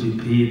going to be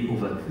paid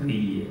over 3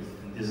 years.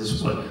 And this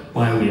is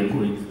why we are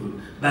going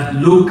through. But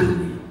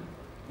locally,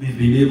 we've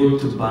been able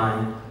to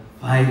buy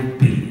 $5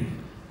 billion.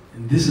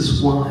 And this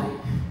is why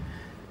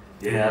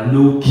there are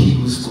no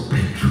queues for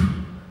petrol.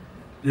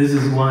 This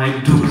is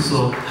why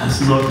Dumso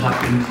has not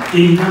happened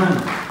in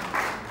Ghana.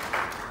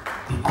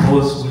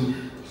 Because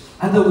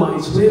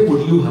otherwise, where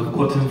would you have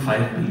gotten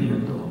 $5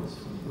 billion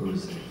from your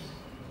reserves?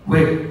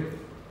 Where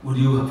would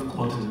you have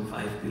gotten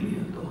 $5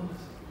 billion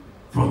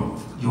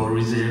from your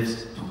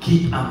reserves to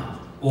keep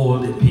up all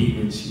the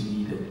payments you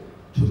needed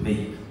to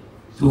make?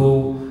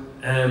 So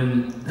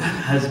that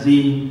has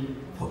been,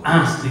 for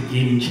us, the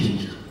game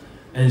changer.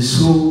 And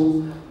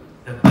so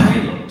the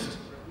pilot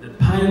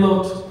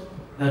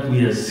that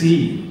we are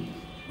seeing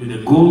with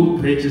the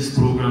gold purchase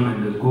program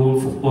and the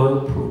gold for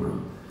oil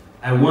program,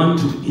 I want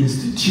to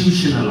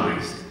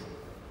institutionalize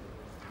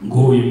it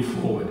going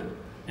forward.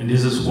 And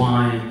this is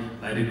why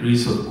by the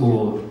grace of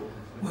God,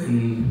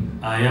 when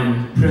I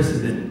am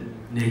president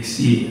next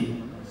year,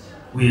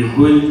 we are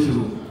going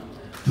to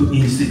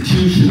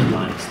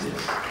institutionalize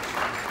this.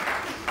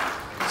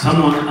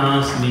 Someone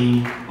asked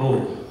me, oh,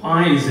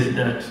 why is it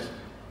that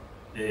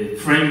the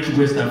French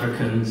West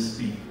African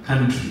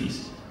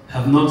countries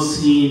have not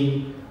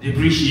seen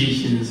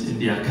depreciations in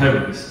their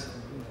currencies?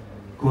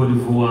 Cote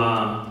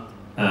d'Ivoire,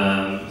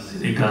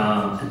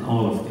 Senegal, and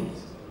all of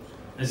these.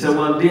 I said,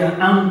 well, they are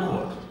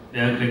anchored.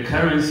 The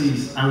currency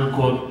is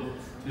anchored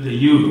to the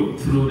euro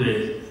through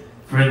the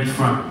French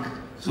franc.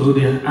 So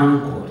they are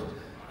anchored.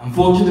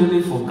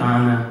 Unfortunately for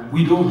Ghana,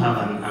 we don't have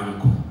an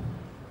anchor.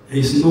 There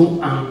is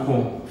no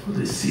anchor for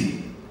the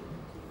city.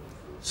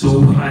 So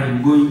what I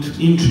am going to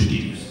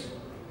introduce,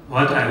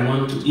 what I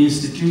want to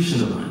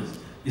institutionalize,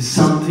 is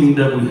something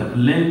that we have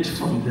learned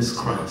from this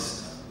crisis.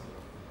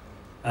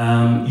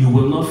 You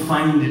will not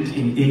find it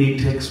in any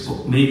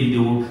textbook. Maybe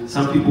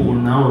some people will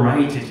now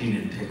write it in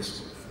a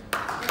textbook.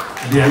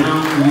 You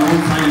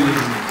won't find it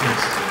in a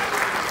textbook.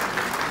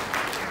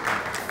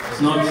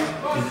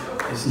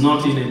 It's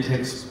not in a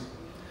textbook.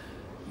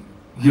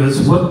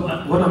 Because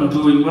what I'm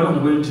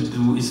going to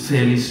do is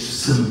fairly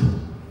simple,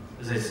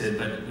 as I said,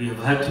 but we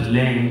have had to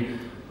learn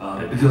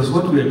about it. Because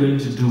what we are going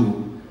to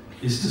do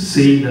is to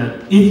say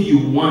that if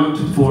you want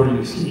foreign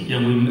exchange,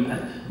 and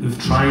we've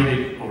tried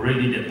it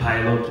already, the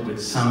pilot with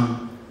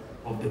some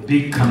of the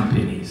big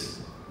companies.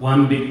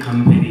 One big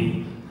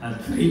company had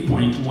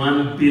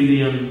 3.1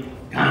 billion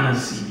Ghana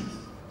cedis.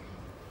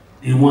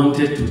 They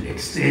wanted to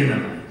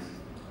externalize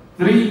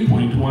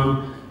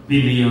 3.1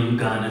 billion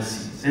Ghana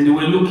cedis, and they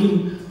were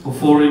looking for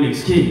foreign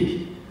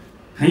exchange.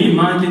 Can you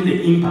imagine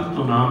the impact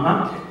on our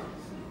market?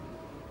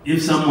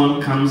 If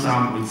someone comes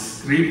out with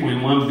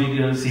 3.1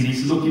 billion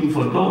cedis looking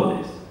for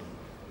dollars.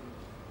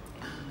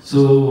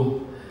 So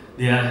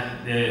they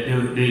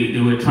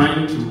were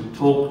trying to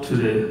talk to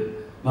the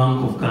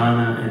Bank of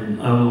Ghana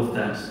and all of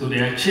that. So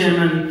their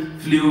chairman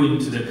flew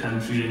into the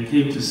country and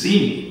came to see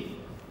me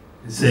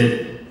and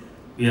said,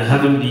 we are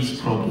having these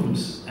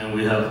problems and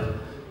we have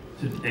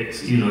to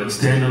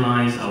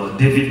externalize our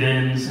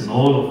dividends and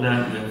all of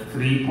that. We have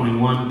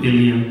 3.1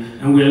 billion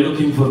and we are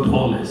looking for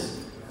dollars.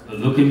 We're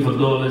looking for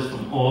dollars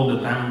from all the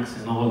banks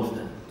and all of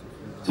that.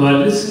 So I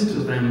listened to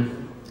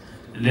them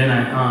and then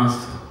I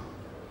asked,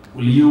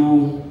 will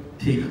you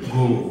take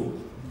gold?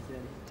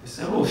 They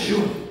said, oh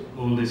sure,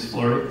 gold is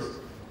forex,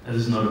 that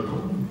is not a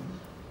problem.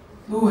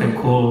 So I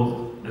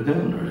called the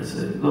governor and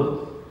said,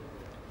 look,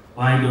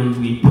 why don't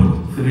we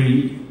put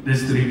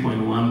this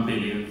 3.1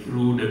 billion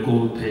through the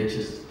gold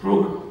purchase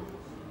program?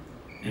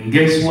 And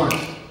guess what?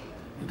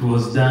 It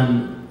was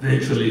done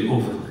virtually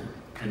overnight,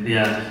 and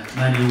their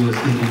money was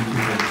given to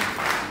them.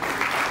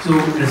 So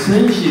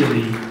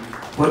essentially,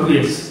 what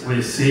we're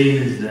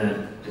saying is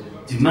that the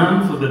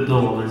demand for the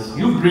dollars,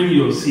 you bring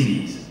your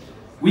cedis,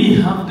 we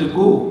have the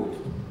gold.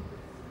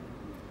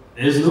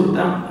 There's no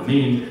doubt. I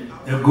mean,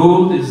 the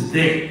gold is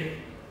there.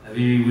 I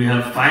mean, we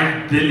have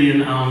 5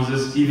 billion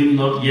ounces, even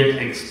not yet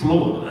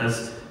explored,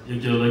 as the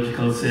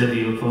Geological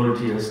Survey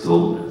Authority has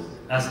told us.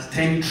 That's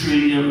 $10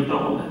 trillion.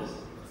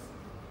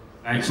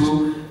 Right?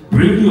 So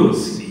bring your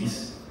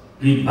cedis,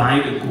 we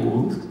buy the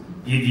gold,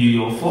 give you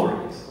your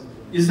forex.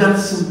 It's that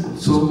simple.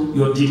 So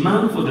your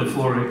demand for the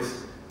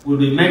forex will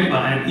be met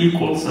by an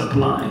equal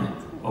supply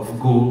of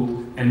gold,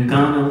 and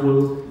Ghana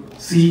will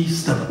see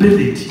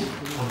stability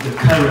of the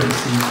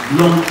currency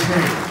long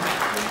term.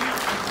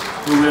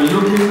 So we're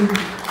looking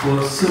for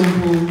a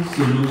simple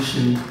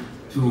solution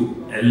to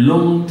a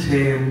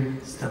long-term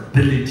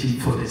stability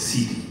for the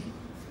city.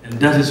 And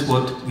that is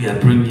what we are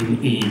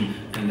bringing in,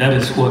 and that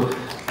is what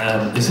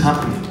is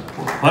happening.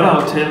 What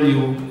I'll tell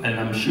you, and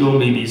I'm sure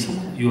maybe some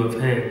of you have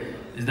heard,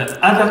 is that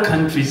other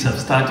countries have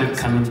started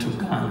coming to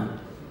Ghana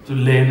to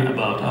learn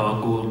about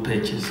our gold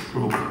purchase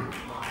program.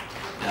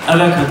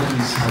 Other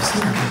countries have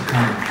started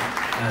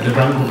coming. The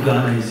Bank of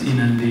Ghana is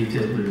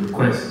inundated with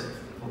requests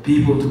for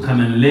people to come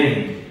and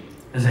learn.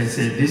 As I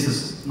said, this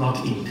is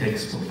not in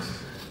textbooks,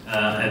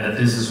 and that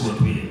this is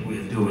what we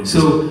are doing.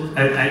 So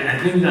I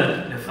think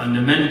that the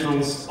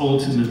fundamentals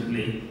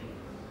ultimately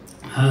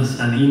has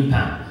an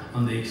impact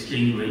on the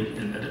exchange rate,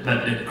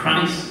 but the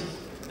crisis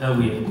that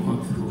we have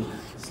gone through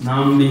has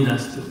now made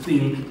us to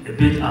think a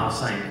bit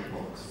outside the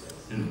box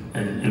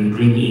and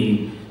bring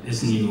in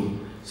this new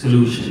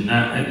solution.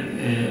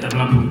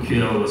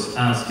 Abla was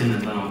asking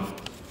about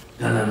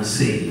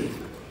Galamsey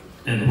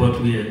and what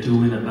we are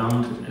doing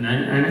about it.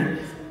 And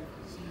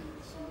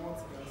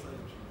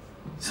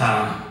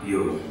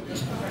you.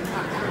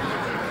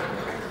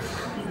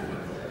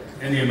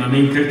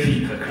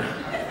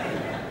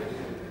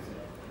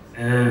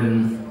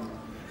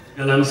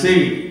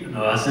 Galamsey,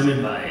 no, I said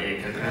it by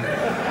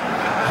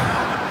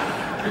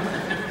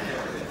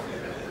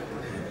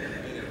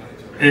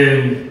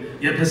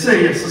you per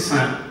se, yes,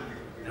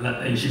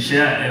 and she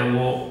share a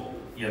war,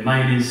 your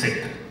mining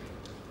sector.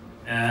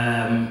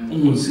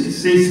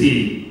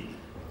 Say,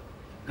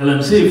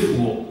 Galamsey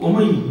for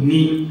only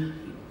need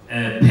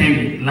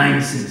payment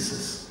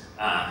licenses.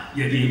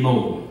 Yadi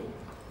mo,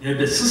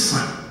 the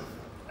system,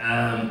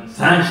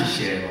 Sanchi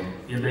share,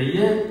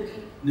 Yabeye,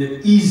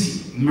 the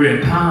easy,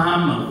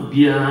 Mrepama,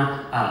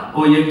 Ubia,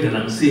 Oye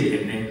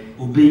Galamse, and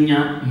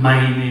Ubenya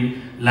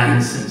mining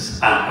license,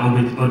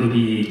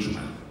 ODB.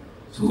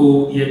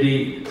 So,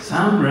 Yede,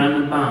 some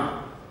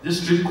roundabout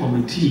district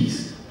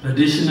committees,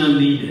 traditional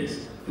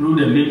leaders, through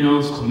the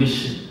Minerals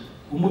Commission,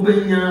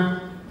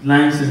 Umubenya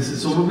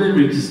licenses, Umube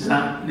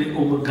register the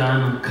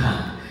Omogano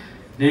card.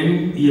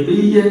 Then,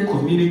 Yabeye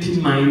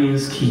community mining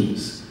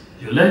schemes.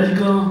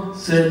 Geological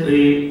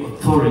Survey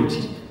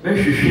Authority, where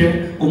she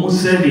share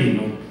almost survey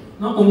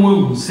no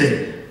almost who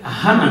say a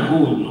hana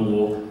gold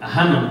no, a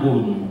hana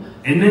gold no,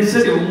 and then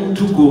said a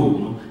to gold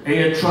no,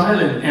 a trial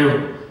and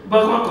error.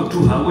 But what could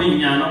to her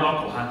when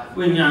Yana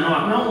when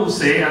Yana now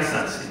say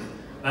assassin,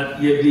 but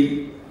yet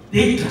the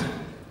data,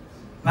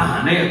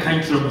 Bahana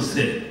country will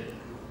say,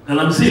 and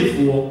I'm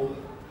saying for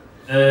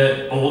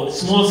or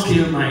small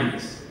scale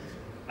miners,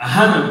 a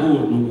hana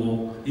gold no.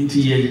 Into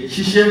a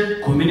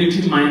Shisha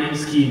community mining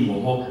scheme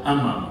or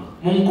Ama,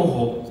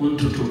 Monko,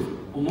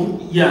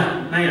 Muntutu,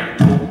 Ya, Naya,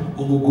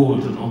 Omo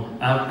Gold, no,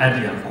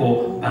 Adia,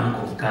 Bank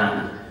of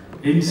Ghana.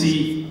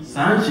 MC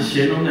San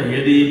Shisha on the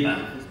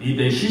Yedeba,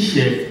 Ibe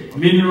Shisha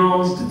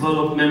Minerals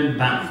Development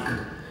Bank,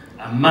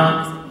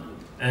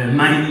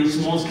 mining,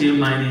 small scale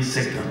mining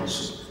sector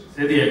also.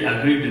 Say the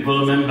Agri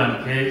Development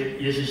Bank,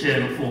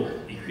 Yeshisha for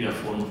if you are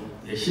for.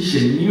 A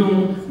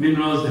new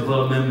Minerals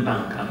Development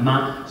Bank,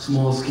 a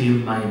small scale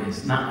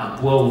miners, not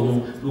a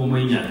poor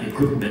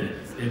equipment.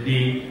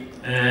 The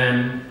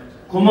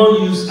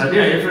common use, are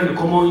there different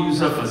common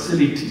user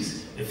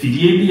facilities? If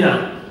you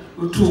have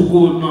two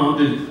gold now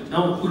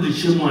could the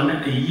one a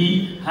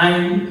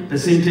high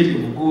percentage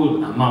of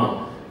gold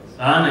amount.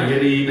 Ana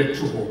yere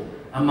betuho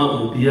ama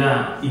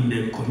obia in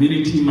the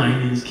community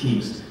mining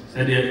schemes.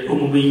 So they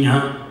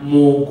are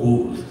more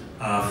gold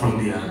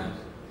from their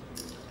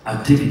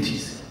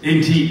activities.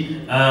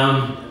 Enti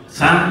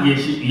san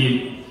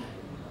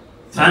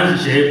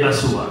share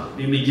basua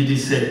mimi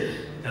said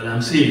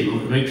galamse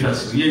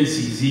ventures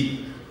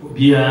VNCZ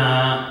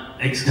obia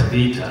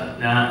excavator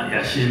na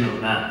yashino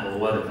na or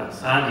whatever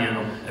san you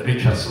know a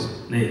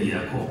ventures na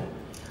diako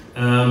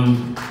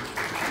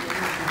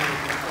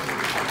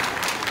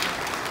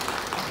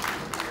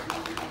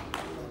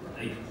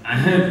I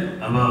heard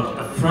about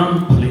a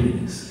front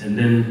place and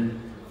then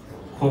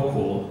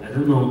Coco. I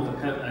don't know.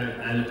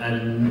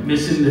 I'm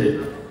missing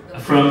the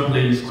front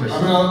place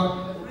question.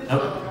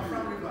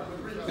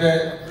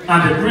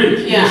 The bridge.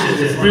 Yeah.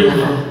 Yes, the bridge.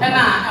 And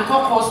I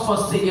Coco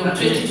Sports Stadium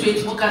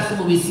 2020.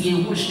 Because we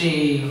see which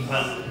they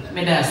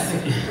made us.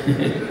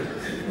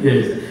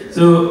 Yes.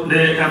 So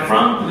the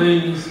front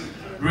place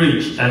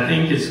bridge, I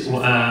think, is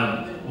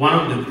one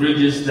of the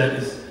bridges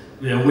that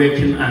we are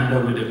working under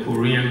with the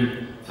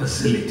Korean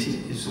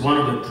facility. It's one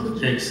of the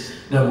projects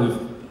that we've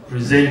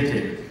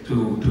presented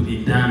to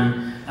be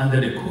done under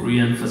the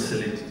Korean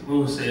facility.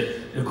 We said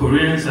the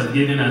Koreans have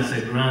given us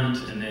a grant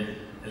and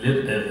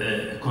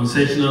a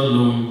concessional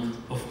loan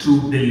of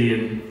 $2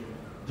 billion,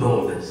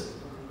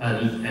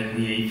 and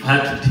we've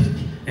had to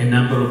take a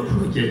number of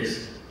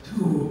projects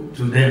to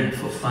them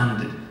for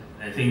funding.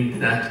 I think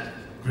that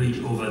bridge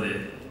over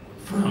there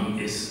from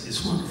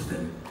is one of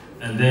them.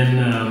 And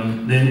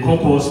then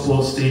Coco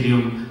Sports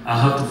Stadium, I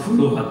have to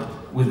follow up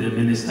with the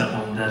minister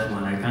on that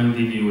one. I can't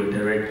give you a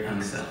direct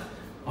answer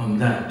on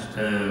that.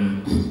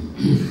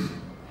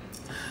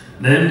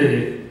 Then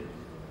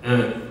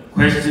the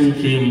question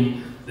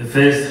came, the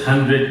first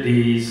 100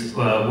 days,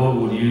 what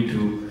would you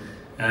do?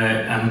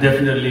 I'm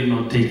definitely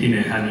not taking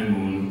a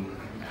honeymoon.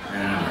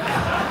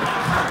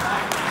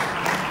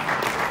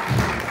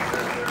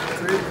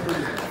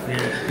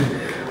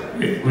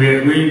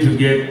 We're going to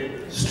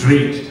get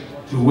straight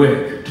to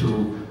work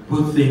to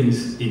put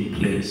things in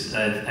place.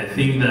 I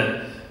think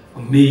that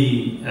for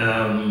me,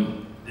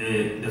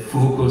 the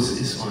focus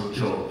is on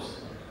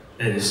jobs.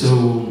 And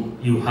so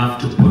you have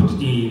to put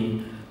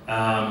in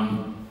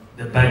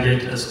the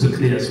budget as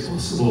quickly as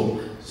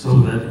possible so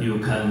that you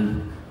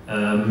can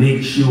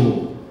make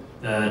sure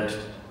that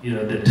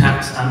the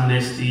tax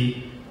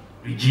amnesty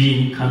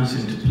regime comes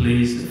into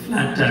place, the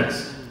flat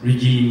tax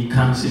regime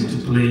comes into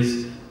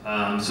place,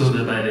 so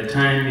that by the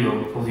time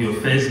of your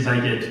first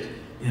budget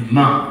in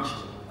March,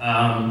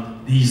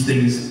 these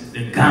things,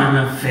 the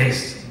Ghana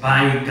First,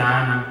 Buy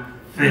Ghana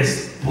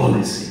First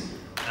policy,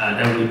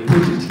 that we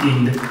put it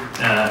in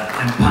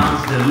and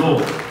pass the law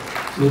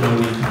so that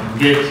we can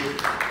get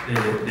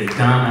the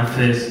Ghana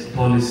First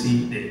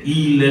policy. The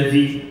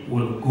e-levy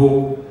will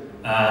go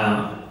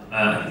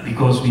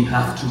because we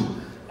have to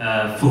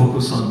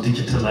focus on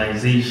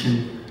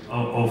digitalization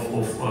of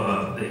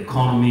the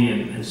economy,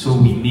 and so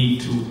we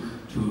need to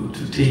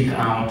take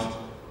out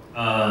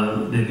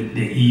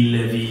the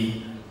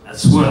e-levy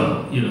as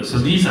well. So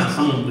these are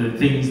some of the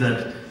things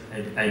that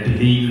I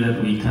believe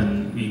that we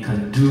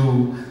can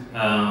do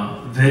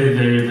very,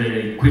 very,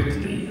 very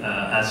quickly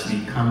as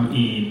we come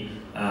in,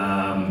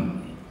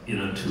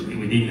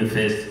 within the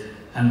first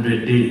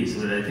 100 days.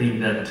 But I think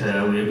that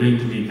we are going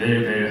to be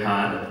very, very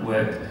hard at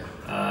work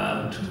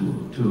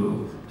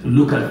to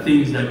look at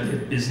things that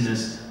get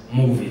business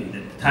moving.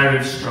 The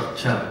tariff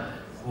structure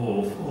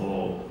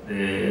for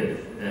the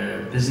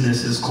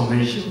businesses,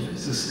 commercial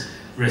versus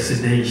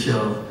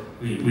residential,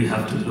 we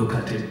have to look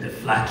at it. The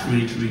flat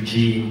rate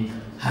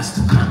regime has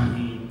to come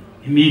in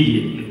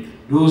immediately.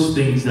 Those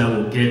things that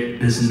will get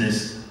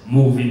business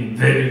moving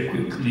very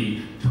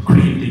quickly to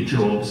create the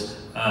jobs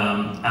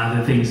are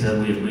the things that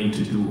we are going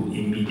to do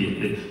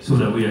immediately, so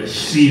that we are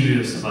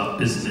serious about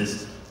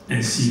business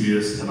and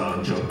serious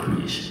about job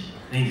creation.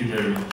 Thank you very much.